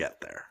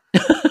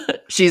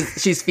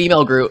 She's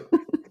female Groot.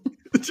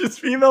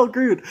 Just female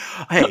Groot.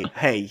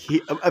 Hey,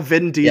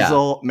 Vin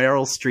Diesel,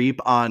 Meryl Streep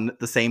on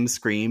the same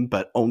screen,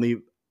 but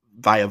only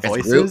via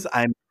voices.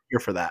 I'm here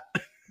for that.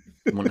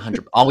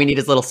 100. All we need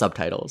is little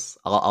subtitles.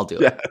 I'll do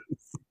it.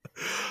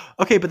 Yes.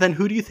 Okay, but then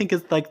who do you think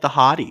is like the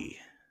hottie?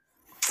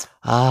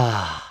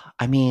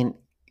 I mean,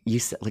 you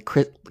said like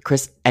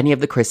Chris. Any of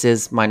the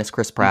Chris's minus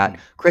Chris Pratt.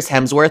 Chris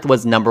Hemsworth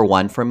was number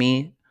one for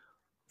me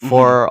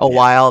for a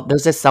while.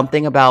 There's just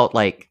something about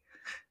like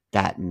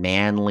that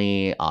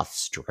manly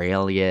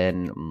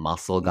Australian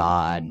muscle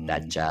god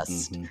that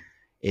just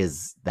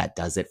that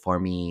does it for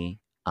me.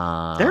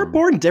 They're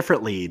born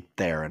differently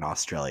there in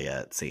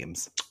Australia, it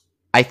seems.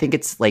 I think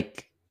it's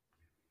like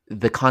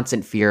the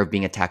constant fear of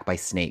being attacked by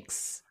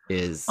snakes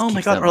is. Oh my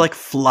God. Or like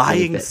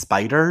flying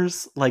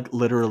spiders, like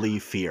literally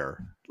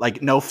fear.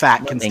 Like no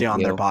fat can stay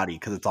on their body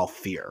because it's all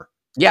fear.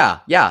 Yeah.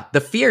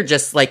 The fear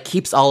just like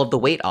keeps all of the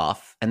weight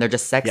off and they're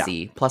just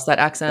sexy. Plus that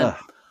accent.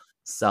 Ugh.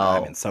 So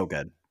I mean, so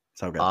good.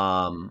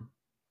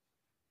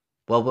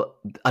 Well,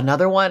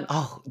 another one.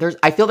 Oh,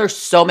 I feel there's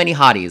so many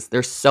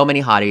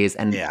hotties.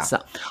 And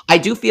I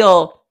do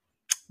feel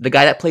the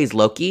guy that plays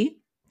Loki,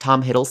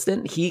 Tom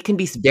Hiddleston, he can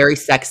be very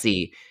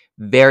sexy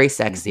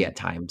at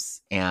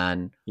times,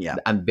 and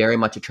I'm very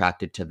much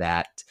attracted to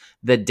that.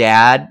 The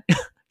dad,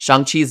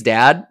 Shang-Chi's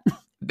dad,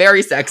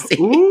 very sexy.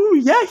 Ooh,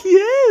 yeah, he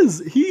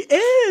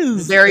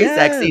is very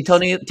sexy.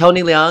 Tony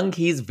Leung,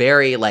 he's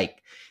very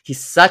like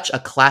he's such a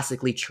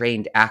classically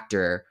trained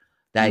actor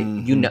that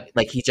you know,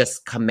 like he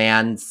just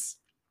commands.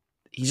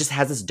 He just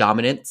has this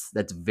dominance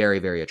that's very,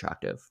 very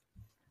attractive.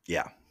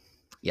 Yeah.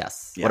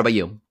 Yes. Yeah. What about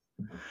you?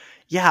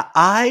 Yeah,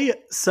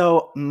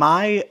 so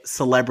my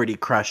celebrity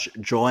crush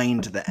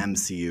joined the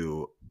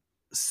MCU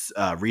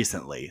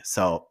recently.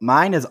 So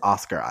mine is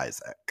Oscar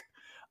Isaac.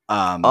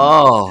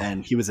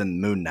 And he was in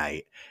Moon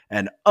Knight.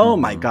 And oh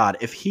my God,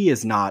 if he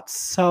is not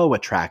so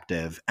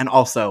attractive, and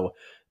also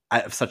I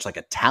have such like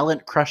a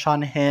talent crush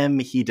on him.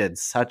 He did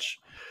such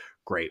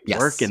great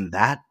work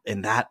Yes.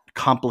 in that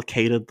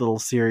complicated little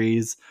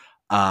series.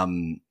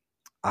 I'm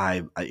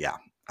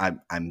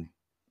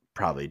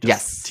probably just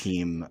Yes.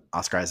 team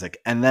Oscar Isaac.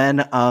 And then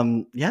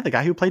the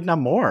guy who played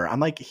Namor, I'm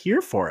like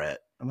here for it.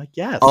 I'm like,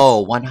 yes.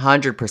 Oh,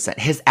 100%.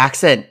 His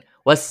accent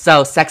was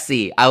so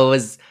sexy.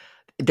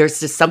 There's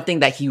just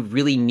something that he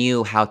really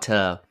knew how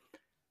to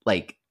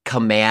like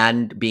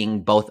command,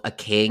 being both a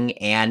king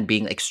and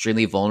being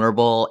extremely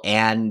vulnerable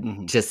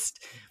and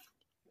just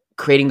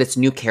creating this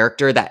new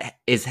character that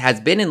has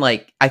been in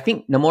like, I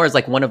think Namor is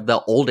like one of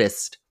the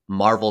oldest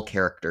Marvel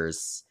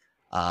characters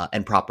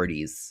and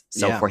properties.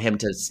 So for him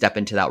to step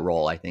into that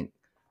role, I think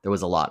there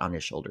was a lot on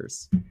his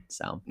shoulders.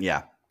 So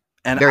yeah.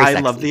 And very I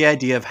sexy. love the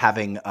idea of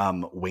having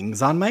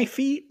wings on my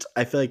feet.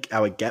 I feel like I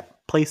would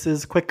get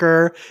places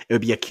quicker. It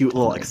would be a cute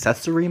little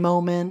accessory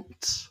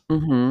moment.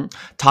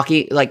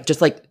 Talking like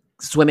just like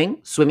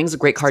swimming's a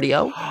great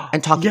cardio,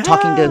 and talking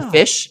to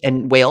fish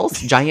and whales,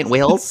 giant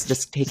whales,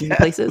 just taking you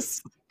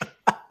places.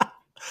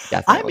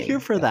 Definitely. I'm here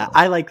for that.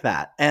 I like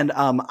that. And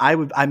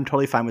I'm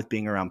totally fine with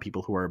being around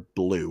people who are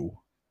blue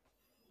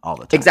all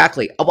the time.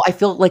 Exactly. Well, I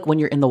feel like when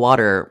you're in the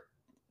water,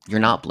 you're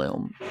not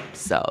Bloom.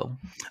 So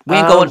we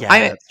ain't going.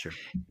 That's true.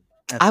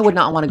 I would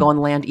not want to go on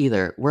land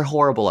either. We're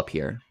horrible up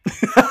here.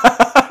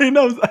 I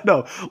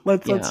know.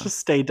 Let's just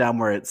stay down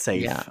where it's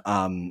safe. Yeah.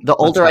 The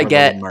older I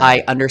get,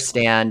 I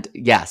understand.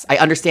 Yes, I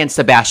understand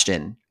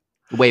Sebastian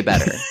way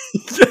better.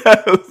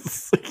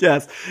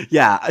 yes.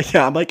 Yeah.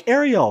 I'm like,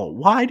 Ariel,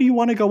 why do you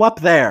want to go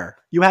up there?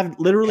 You have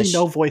literally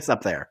no voice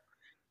up there.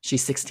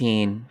 She's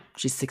 16.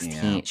 She's 16.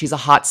 Yeah. She's a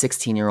hot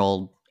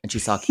 16-year-old, and she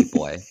saw a cute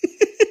boy.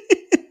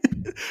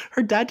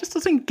 Her dad just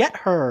doesn't get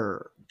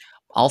her.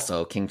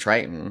 Also, King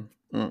Triton.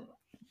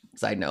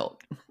 Side note.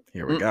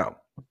 Here we go.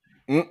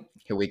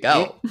 Here we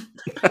go.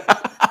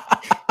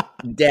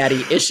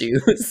 Daddy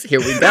issues. Here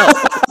we go.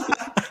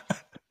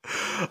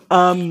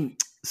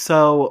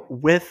 So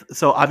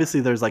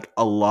obviously there's like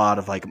a lot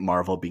of like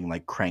Marvel being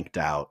like cranked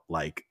out.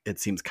 Like it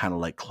seems kind of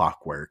like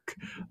clockwork.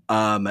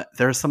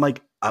 There's some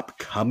like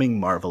upcoming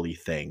Marvel-y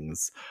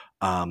things.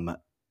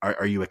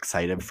 Are you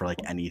excited for like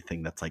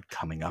anything that's like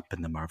coming up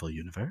in the Marvel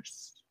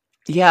universe?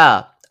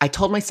 Yeah, I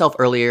told myself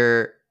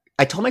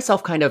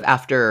kind of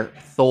after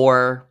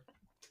Thor,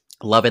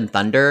 Love and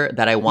Thunder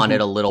that I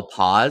wanted a little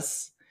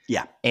pause.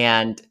 Yeah.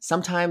 And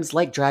sometimes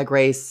like Drag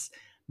Race,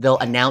 they'll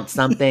announce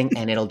something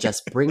and it'll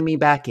just bring me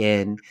back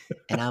in.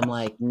 And I'm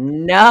like,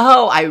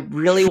 no, I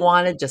really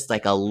wanted just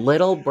like a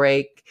little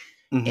break.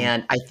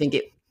 And I think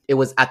it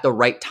was at the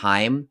right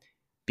time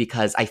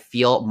because I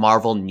feel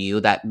Marvel knew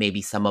that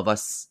maybe some of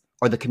us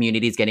or the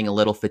community is getting a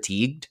little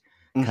fatigued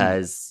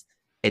because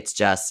it's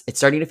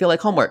starting to feel like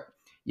homework.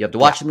 You have to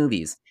watch the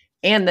movies.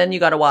 And then you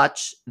got to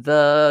watch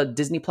the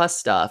Disney Plus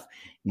stuff.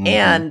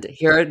 And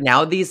here are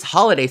now these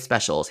holiday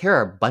specials. Here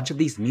are a bunch of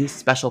these new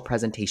special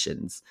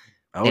presentations.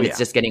 And it's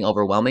just getting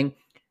overwhelming.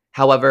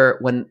 However,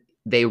 when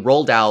they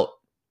rolled out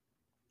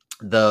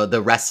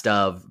the rest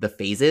of the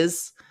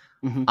phases,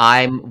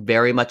 I'm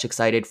very much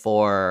excited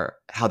for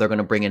how they're going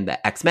to bring in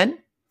the X-Men.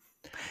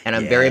 And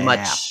I'm very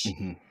much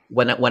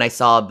when I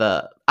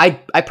saw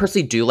I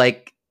personally do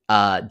like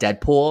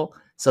Deadpool.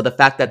 So the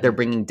fact that they're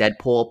bringing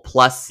Deadpool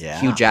plus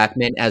Hugh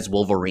Jackman as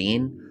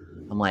Wolverine,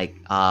 I'm like,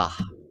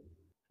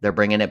 they're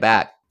bringing it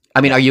back.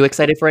 I mean, are you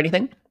excited for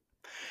anything?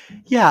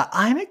 Yeah,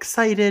 I'm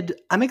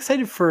excited. I'm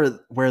excited for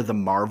where the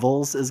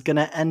Marvels is going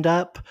to end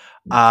up.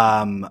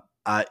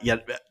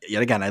 Yet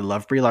again, I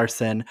love Brie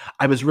Larson.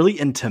 I was really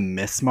into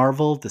Miss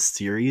Marvel, the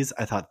series.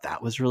 I thought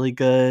that was really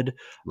good.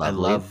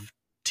 Lovely. I love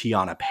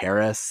Tiana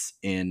Paris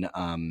in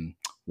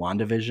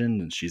WandaVision,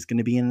 and she's going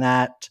to be in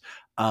that.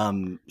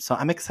 So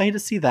I'm excited to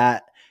see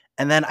that.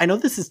 And then I know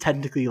this is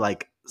technically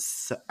like,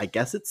 I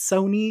guess it's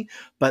Sony,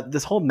 but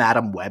this whole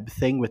Madam Web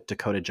thing with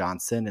Dakota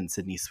Johnson and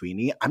Sydney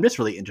Sweeney, I'm just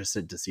really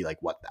interested to see like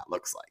what that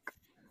looks like.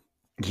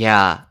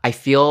 Yeah, I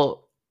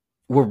feel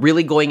we're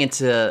really going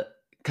into,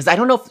 because I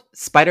don't know if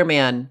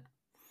Spider-Man,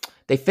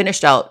 they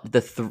finished out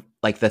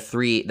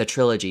the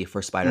trilogy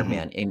for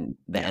Spider-Man in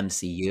the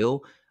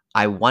MCU.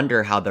 I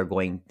wonder how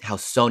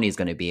Sony's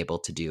going to be able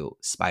to do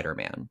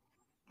Spider-Man.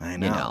 I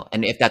know.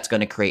 And if that's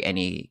going to create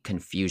any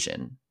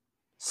confusion.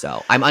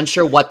 So I'm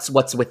unsure what's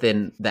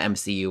within the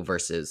MCU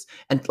versus,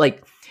 and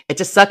like, it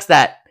just sucks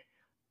that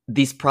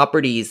these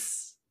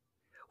properties,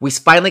 we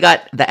finally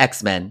got the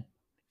X-Men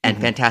and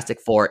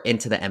Fantastic Four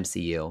into the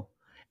MCU,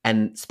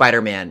 and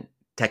Spider-Man,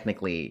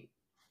 technically,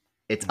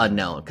 it's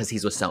unknown because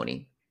he's with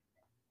Sony.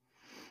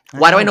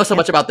 Why do I know so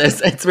much about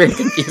this? It's very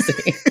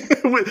confusing.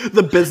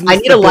 The business. I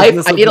need a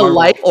life. I need a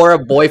life or a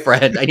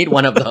boyfriend. I need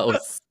one of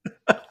those.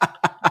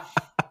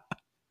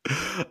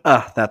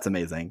 That's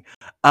amazing.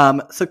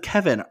 So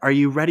Kevin, are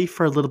you ready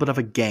for a little bit of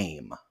a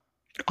game?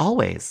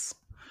 Always.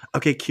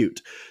 Okay,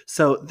 cute.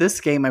 So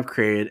this game I've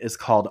created is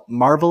called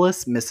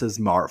Marvelous Mrs.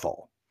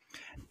 Marvel.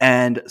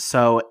 And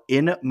so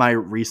in my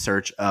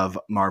research of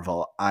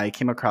Marvel, I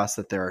came across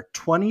that there are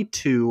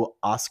 22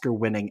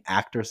 Oscar-winning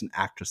actors and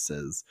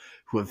actresses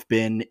who have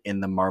been in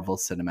the Marvel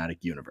Cinematic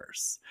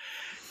Universe.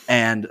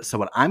 And so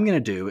what I'm going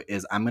to do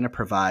is I'm going to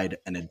provide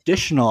an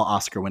additional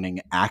Oscar-winning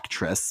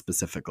actress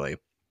specifically.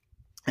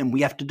 And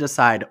we have to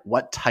decide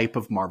what type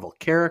of Marvel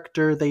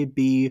character they'd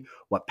be,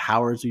 what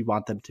powers we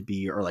want them to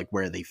be, or like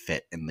where they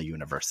fit in the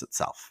universe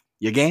itself.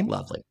 You game?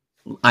 Lovely.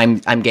 I'm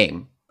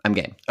game. I'm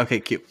game. Okay,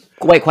 cute.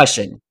 Wait,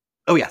 question.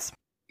 Oh, yes.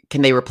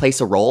 Can they replace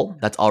a role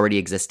that's already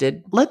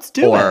existed? Let's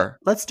do it.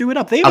 Let's do it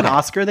up. They have an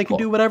Oscar. They can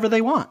do whatever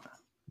they want.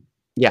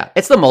 Yeah,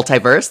 it's the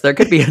multiverse. There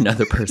could be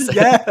another person.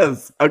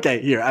 Yes. Okay,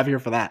 here. I'm here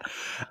for that.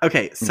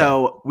 Okay,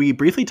 so we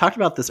briefly talked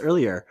about this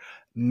earlier.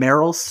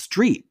 Meryl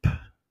Streep.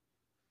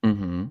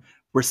 Mm-hmm.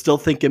 We're still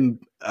thinking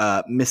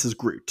Mrs.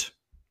 Groot.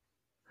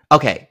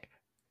 Okay.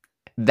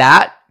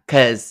 That,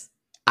 because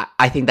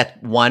I think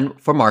that one,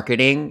 for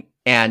marketing,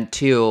 and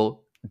two,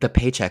 the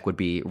paycheck would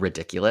be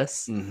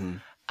ridiculous.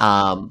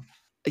 Mm-hmm.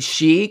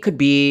 She could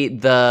be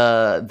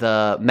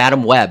the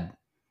Madam Web,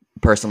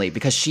 personally,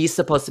 because she's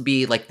supposed to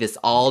be like this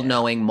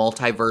all-knowing,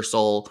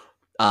 multiversal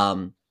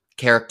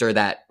character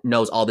that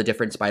knows all the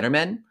different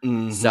Spider-Men.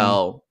 Mm-hmm.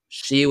 So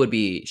she would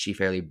be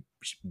very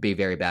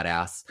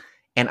badass.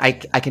 And I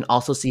can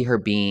also see her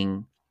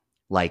being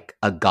like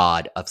a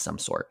god of some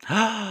sort.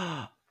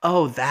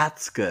 Oh,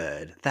 that's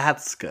good.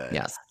 That's good.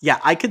 Yes. Yeah,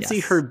 I could see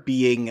her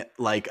being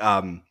like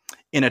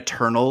in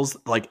Eternals,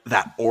 like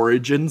that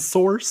origin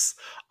source.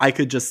 I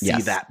could just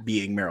see that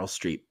being Meryl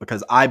Streep,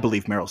 because I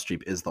believe Meryl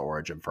Streep is the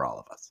origin for all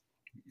of us.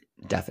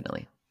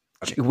 Definitely.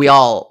 Okay. We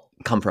all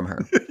come from her.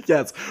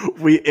 Yes.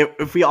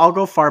 If we all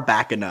go far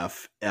back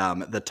enough,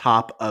 the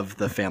top of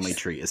the family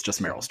tree is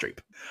just Meryl Streep.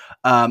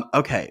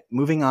 Okay,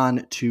 moving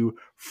on to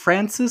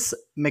Frances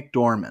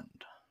McDormand.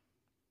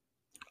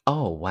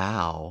 Oh,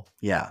 wow.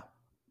 Yeah.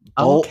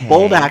 Okay.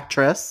 Bold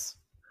actress.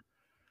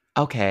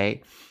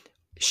 Okay.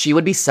 She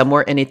would be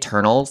somewhere in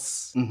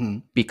Eternals,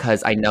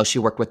 because I know she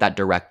worked with that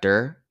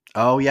director.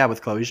 Oh, yeah,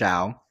 with Chloe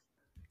Zhao.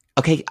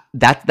 Okay,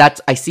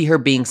 that's I see her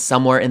being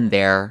somewhere in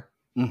there,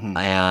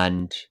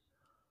 and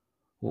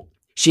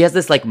she has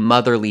this like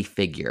motherly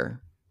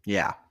figure.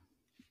 Yeah.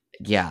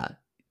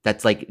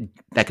 That's like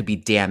that could be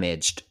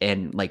damaged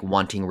and like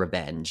wanting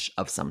revenge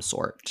of some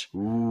sort.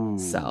 Ooh.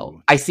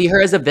 So I see her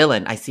as a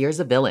villain.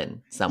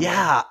 Somewhere.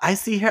 Yeah, I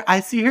see her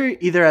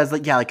either as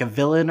like a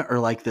villain or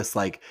like this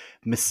like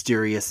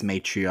mysterious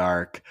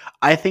matriarch.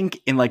 I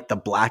think in like the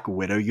Black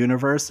Widow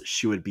universe,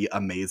 she would be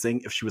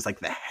amazing if she was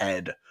like the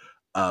head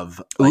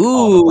of like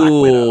all the Black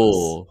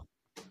Widows.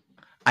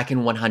 I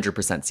can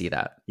 100% see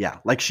that. Yeah,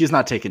 like she's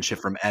not taking shit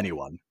from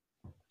anyone.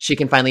 She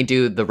can finally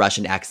do the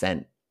Russian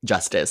accent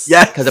justice.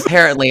 Yes. Because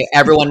apparently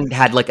everyone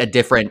had like a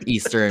different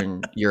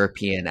Eastern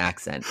European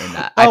accent in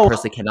that. I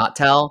personally cannot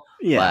tell.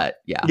 Yeah. But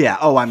yeah. Yeah.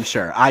 Oh, I'm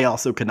sure. I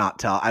also could not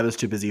tell. I was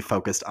too busy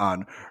focused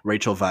on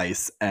Rachel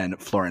Weisz and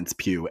Florence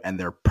Pugh and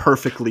their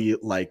perfectly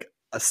like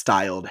a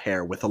styled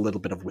hair with a little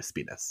bit of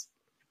wispiness.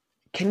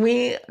 Can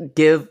we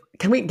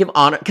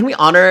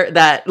honor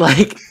that,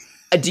 like,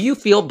 do you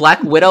feel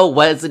Black Widow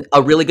was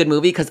a really good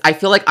movie? Because I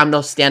feel like I'm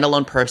the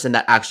standalone person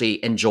that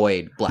actually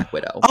enjoyed Black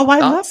Widow. Oh, I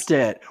loved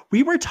it.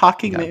 We were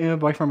talking, me and my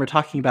boyfriend were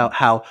talking about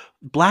how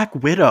Black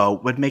Widow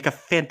would make a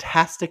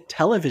fantastic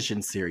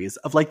television series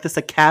of like this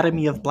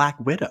Academy of Black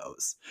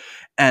Widows.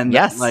 And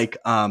like,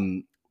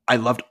 I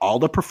loved all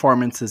the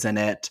performances in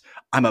it.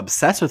 I'm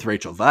obsessed with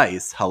Rachel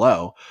Weisz.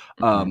 Hello.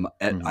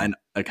 An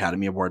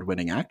Academy Award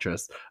winning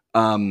actress.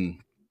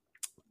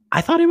 I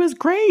thought it was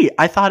great.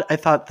 I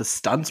thought the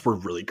stunts were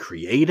really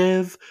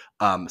creative.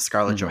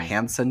 Scarlett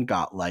Johansson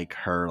got like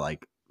her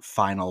like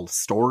final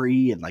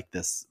story in like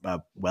this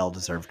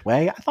well-deserved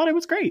way. I thought it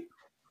was great.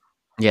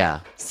 Yeah,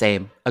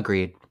 same.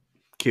 Agreed.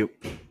 Cute.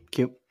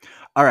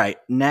 All right,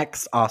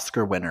 next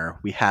Oscar winner,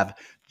 we have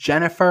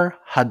Jennifer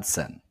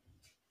Hudson.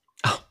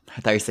 Oh,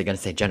 I thought you were going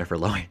to say Jennifer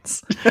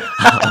Lawrence.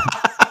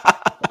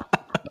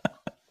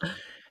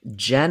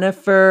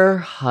 Jennifer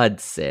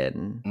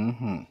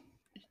Hudson.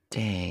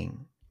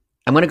 Dang.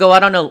 I'm going to go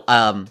out on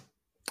a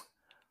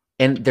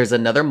and there's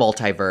another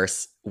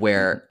multiverse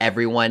where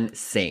everyone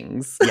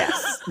sings.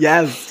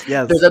 Yes.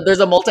 There's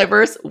a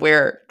multiverse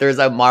where there's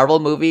a Marvel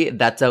movie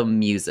that's a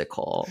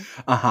musical.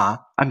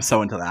 I'm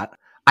so into that.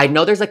 I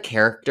know there's a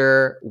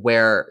character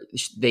where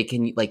they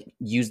can like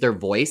use their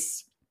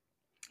voice.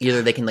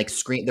 Either they can like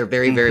scream. They're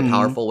very, very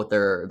powerful with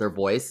their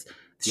voice.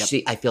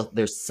 Yep. I feel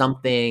there's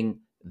something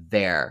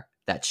there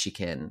that she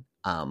can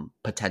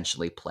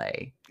potentially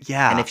play.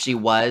 Yeah. And if she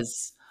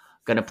was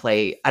gonna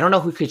play, I don't know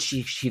who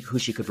she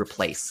could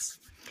replace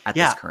at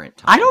this current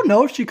time. I don't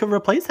know if she could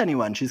replace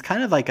anyone. She's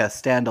kind of like a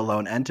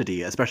standalone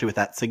entity, especially with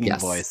that singing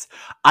voice.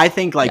 I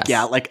think like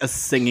like a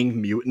singing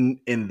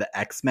mutant in the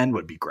X-Men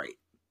would be great.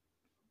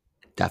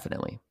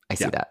 Definitely. I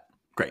see that.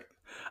 Great.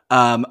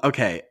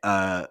 Okay.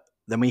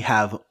 Then we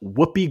have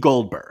Whoopi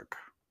Goldberg.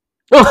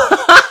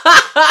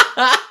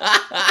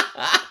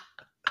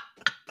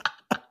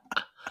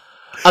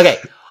 Okay.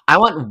 I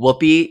want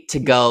Whoopi to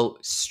go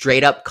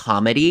straight up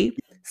comedy.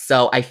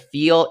 So I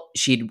feel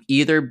she'd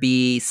either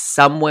be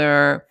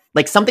somewhere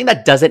like something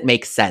that doesn't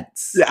make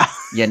sense. Yeah.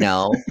 You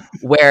know,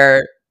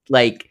 where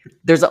like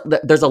there's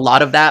a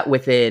lot of that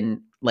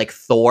within like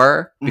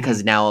Thor,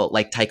 because now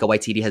like Taika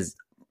Waititi has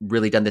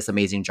really done this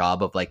amazing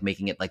job of like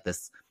making it like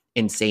this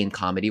insane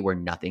comedy where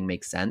nothing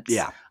makes sense.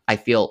 Yeah. I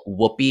feel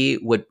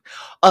Whoopi would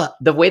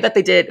the way that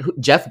they did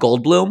Jeff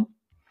Goldblum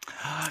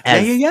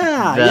as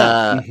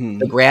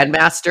the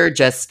Grandmaster,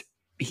 just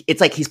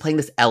it's like he's playing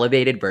this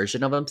elevated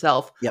version of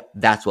himself. Yep.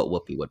 That's what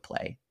Whoopi would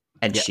play.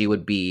 And she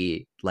would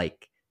be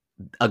like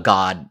a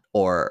god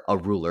or a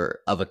ruler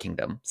of a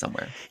kingdom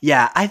somewhere.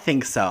 Yeah, I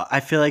think so. I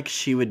feel like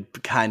she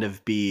would kind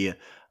of be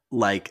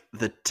like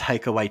the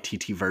Taika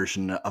Waititi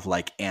version of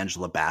like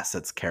Angela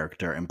Bassett's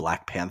character in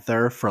Black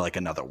Panther for like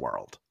another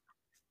world.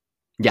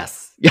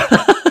 Yes.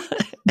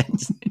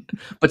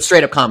 But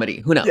straight up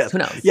comedy. Who knows? Yes. Who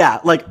knows? Yeah,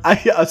 like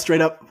a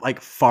straight up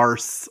like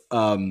farce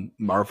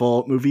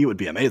Marvel movie would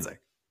be amazing.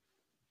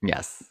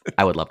 Yes,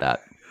 I would love that.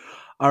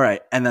 All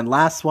right, and then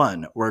last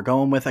one, we're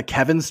going with a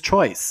Kevyn's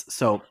choice.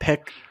 So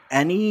pick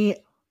any.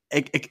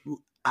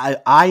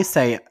 I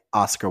say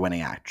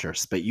Oscar-winning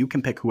actress, but you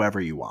can pick whoever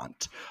you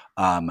want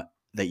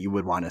that you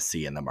would want to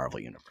see in the Marvel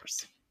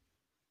universe.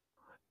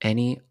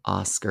 Any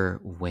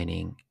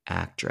Oscar-winning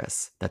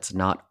actress that's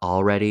not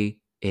already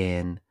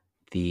in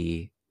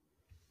the.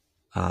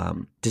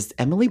 Does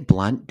Emily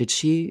Blunt? Did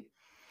she?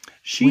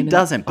 She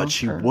doesn't, but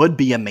she would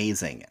be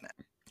amazing in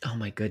it. Oh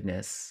my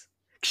goodness.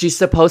 She's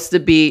supposed to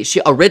be.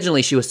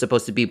 Originally she was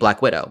supposed to be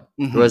Black Widow.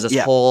 There was this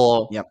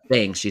whole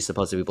thing. She's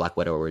supposed to be Black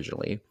Widow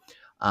originally.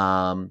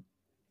 An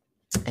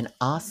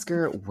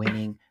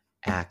Oscar-winning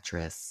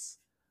actress.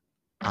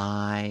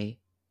 I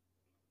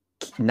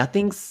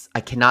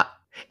cannot.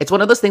 It's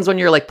one of those things when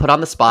you're like put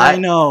on the spot. I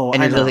know,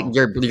 and I know. Like,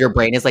 your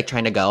brain is like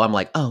trying to go. I'm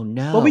like, oh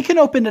no. Well, we can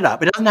open it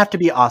up. It doesn't have to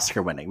be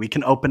Oscar-winning. We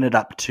can open it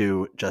up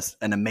to just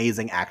an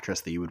amazing actress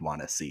that you would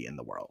want to see in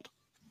the world.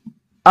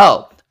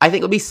 Oh, I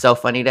think it would be so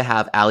funny to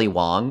have Ali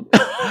Wong,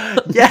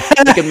 yeah,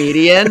 the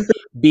comedian,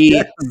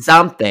 be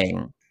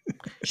something.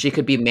 She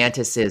could be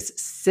Mantis's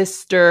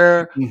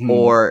sister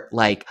or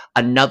like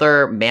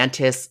another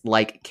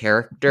Mantis-like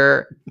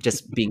character,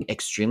 just being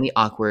extremely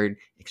awkward,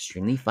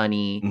 extremely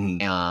funny,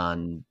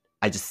 and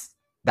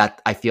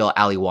I feel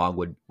Ali Wong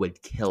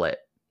would kill it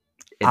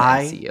in the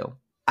MCU.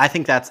 I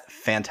think that's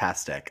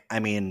fantastic.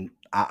 I mean,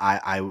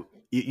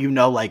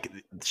 like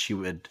she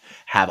would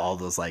have all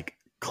those like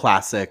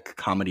classic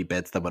comedy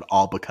bits that would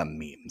all become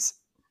memes.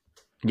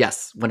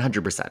 Yes,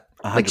 100%.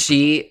 Like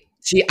she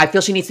I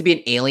feel she needs to be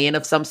an alien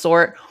of some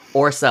sort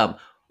or some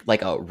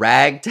like a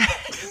rag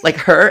like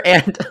her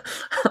and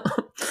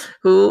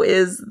who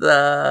is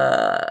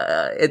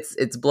the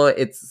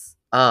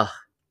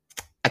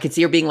I could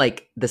see her being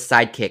like the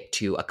sidekick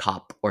to a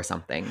cop or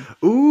something.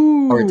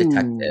 Ooh. Or a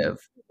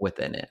detective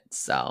within it.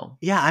 So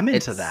yeah, I'm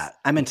into that.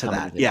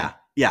 Yeah.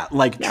 Yeah.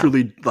 Like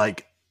truly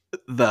like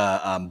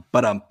the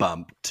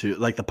bump to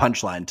like the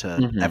punchline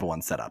to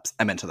everyone's setups.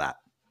 I'm into that.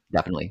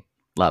 Definitely.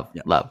 Love.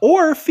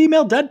 Or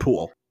female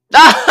Deadpool.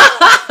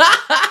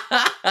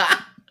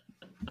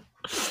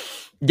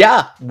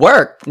 Yeah,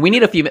 work. We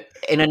need a female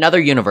in another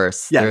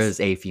universe. Yes. There is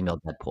a female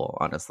Deadpool,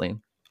 honestly.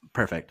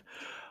 Perfect.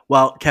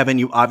 Well, Kevyn,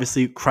 you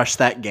obviously crushed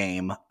that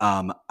game.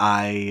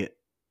 I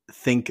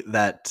think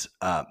that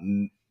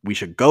we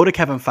should go to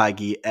Kevin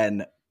Feige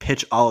and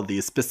pitch all of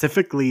these,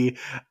 specifically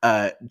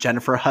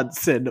Jennifer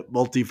Hudson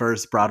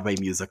multiverse Broadway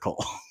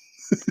musical.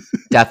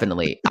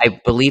 Definitely. I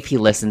believe he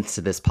listens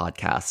to this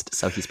podcast,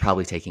 so he's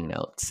probably taking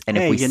notes. And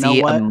if we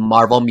see a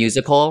Marvel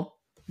musical,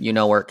 you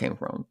know where it came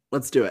from.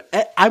 Let's do it.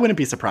 I wouldn't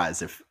be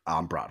surprised if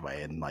on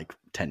Broadway in like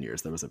 10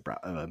 years there was a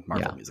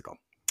Marvel musical.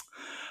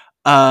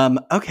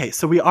 Okay,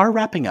 so we are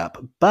wrapping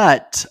up,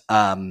 but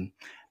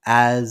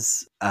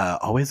as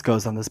always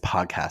goes on this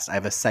podcast, I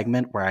have a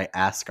segment where I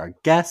ask our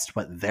guest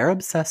what they're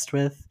obsessed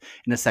with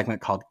in a segment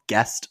called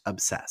Guest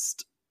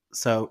Obsessed.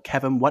 So,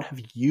 Kevyn, what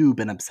have you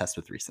been obsessed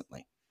with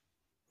recently?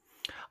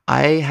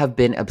 I have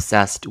been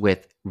obsessed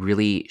with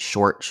really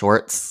short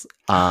shorts,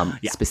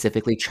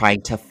 specifically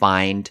trying to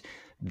find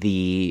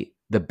the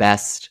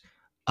best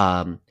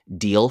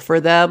deal for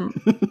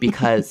them,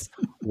 because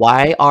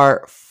why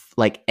are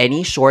like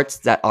any shorts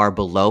that are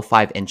below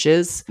 5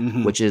 inches,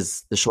 which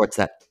is the shorts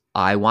that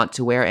I want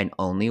to wear and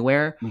only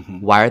wear,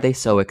 why are they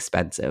so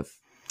expensive?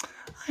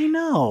 I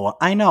know.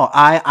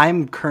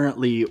 I'm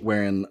currently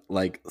wearing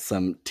like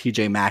some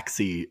TJ Maxx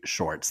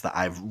shorts that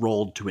I've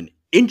rolled to an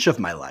inch of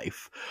my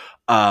life.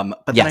 But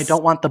then I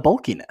don't want the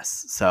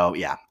bulkiness. So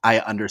yeah, I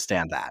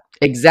understand that.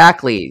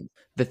 Exactly.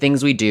 The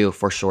things we do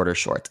for shorter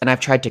shorts. And I've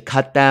tried to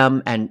cut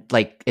them and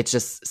like it's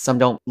just some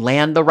don't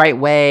land the right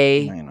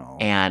way. I know.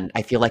 And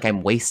I feel like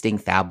I'm wasting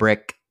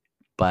fabric,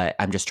 but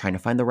I'm just trying to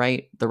find the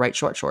right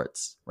short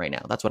shorts right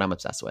now. That's what I'm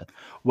obsessed with.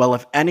 Well,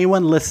 if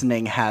anyone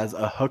listening has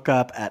a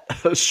hookup at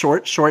a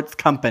short shorts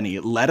company,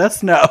 let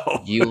us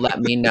know. You let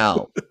me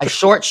know.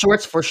 Short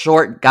shorts for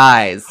short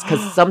guys,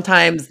 because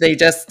sometimes they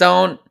just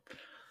don't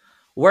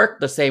work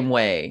the same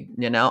way.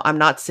 You know, I'm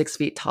not 6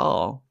 feet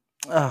tall.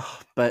 Oh,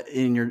 but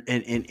in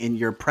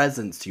your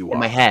presence, you are. In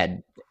my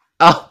head.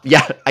 Oh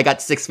yeah, I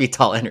got 6 feet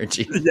tall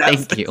energy.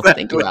 Yes, Thank you,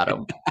 exactly.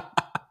 Adam.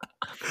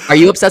 Are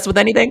you obsessed with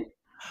anything?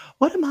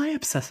 What am I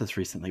obsessed with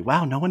recently?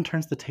 Wow, no one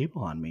turns the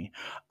table on me.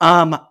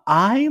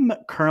 I'm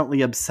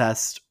currently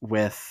obsessed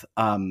with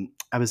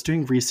I was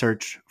doing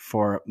research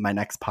for my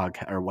next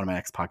podcast, or one of my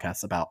next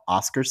podcasts, about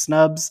Oscar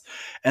snubs.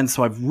 And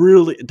so I've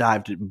really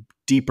dived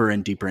deeper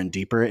and deeper and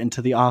deeper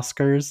into the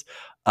Oscars.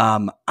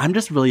 I'm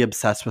just really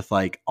obsessed with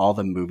like all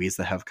the movies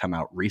that have come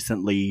out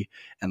recently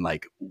and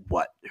like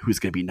who's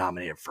going to be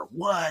nominated for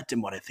what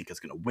and what I think is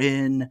going to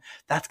win.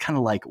 That's kind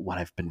of like what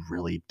I've been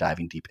really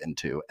diving deep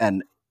into.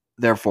 And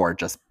therefore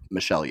just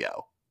Michelle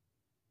Yeoh.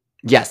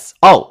 Yes.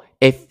 Oh,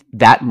 if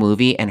that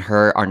movie and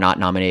her are not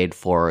nominated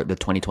for the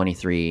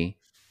 2023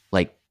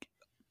 like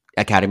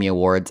Academy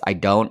Awards, I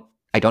don't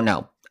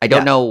know. I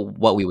don't know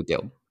what we would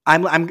do.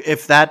 I'm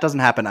if that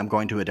doesn't happen, I'm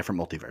going to a different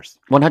multiverse.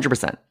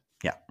 100%.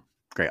 Yeah.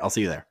 Great. I'll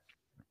see you there.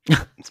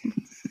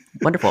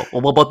 Wonderful.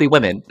 Well, we'll both be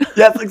women.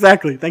 Yes,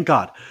 exactly. Thank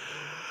God.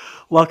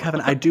 Well,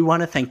 Kevyn, I do want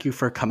to thank you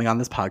for coming on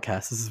this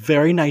podcast. This is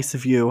very nice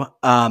of you.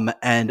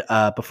 And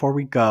before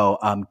we go,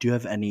 do you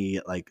have any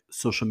like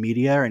social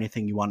media or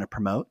anything you want to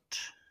promote?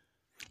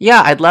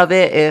 Yeah, I'd love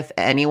it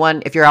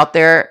if you're out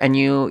there and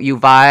you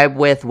vibe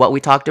with what we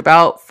talked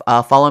about,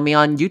 follow me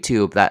on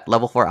YouTube, that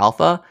Level 4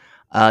 Alpha.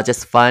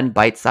 Just fun,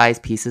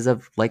 bite-sized pieces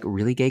of like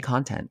really gay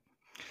content.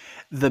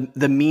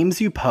 The memes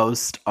you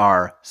post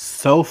are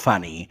so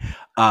funny.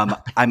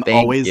 I'm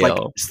always like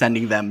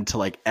sending them to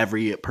like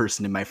every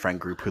person in my friend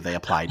group who they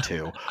apply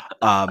to.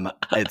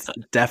 It's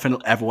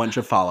definitely, everyone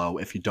should follow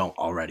if you don't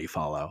already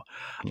follow.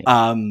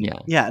 Yeah.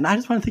 And I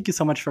just want to thank you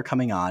so much for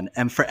coming on.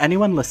 And for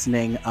anyone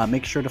listening,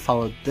 make sure to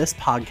follow this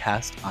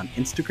podcast on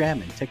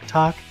Instagram and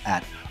TikTok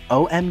at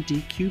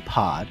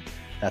OMDQPod.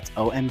 That's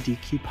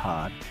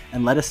OMDQPod.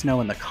 And let us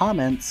know in the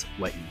comments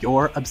what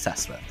you're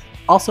obsessed with.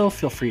 Also,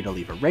 feel free to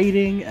leave a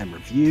rating and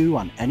review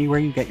on anywhere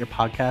you get your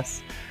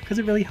podcasts because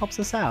it really helps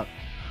us out.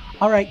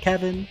 All right,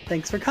 Kevyn,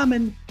 thanks for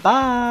coming.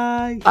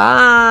 Bye.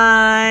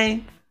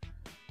 Bye.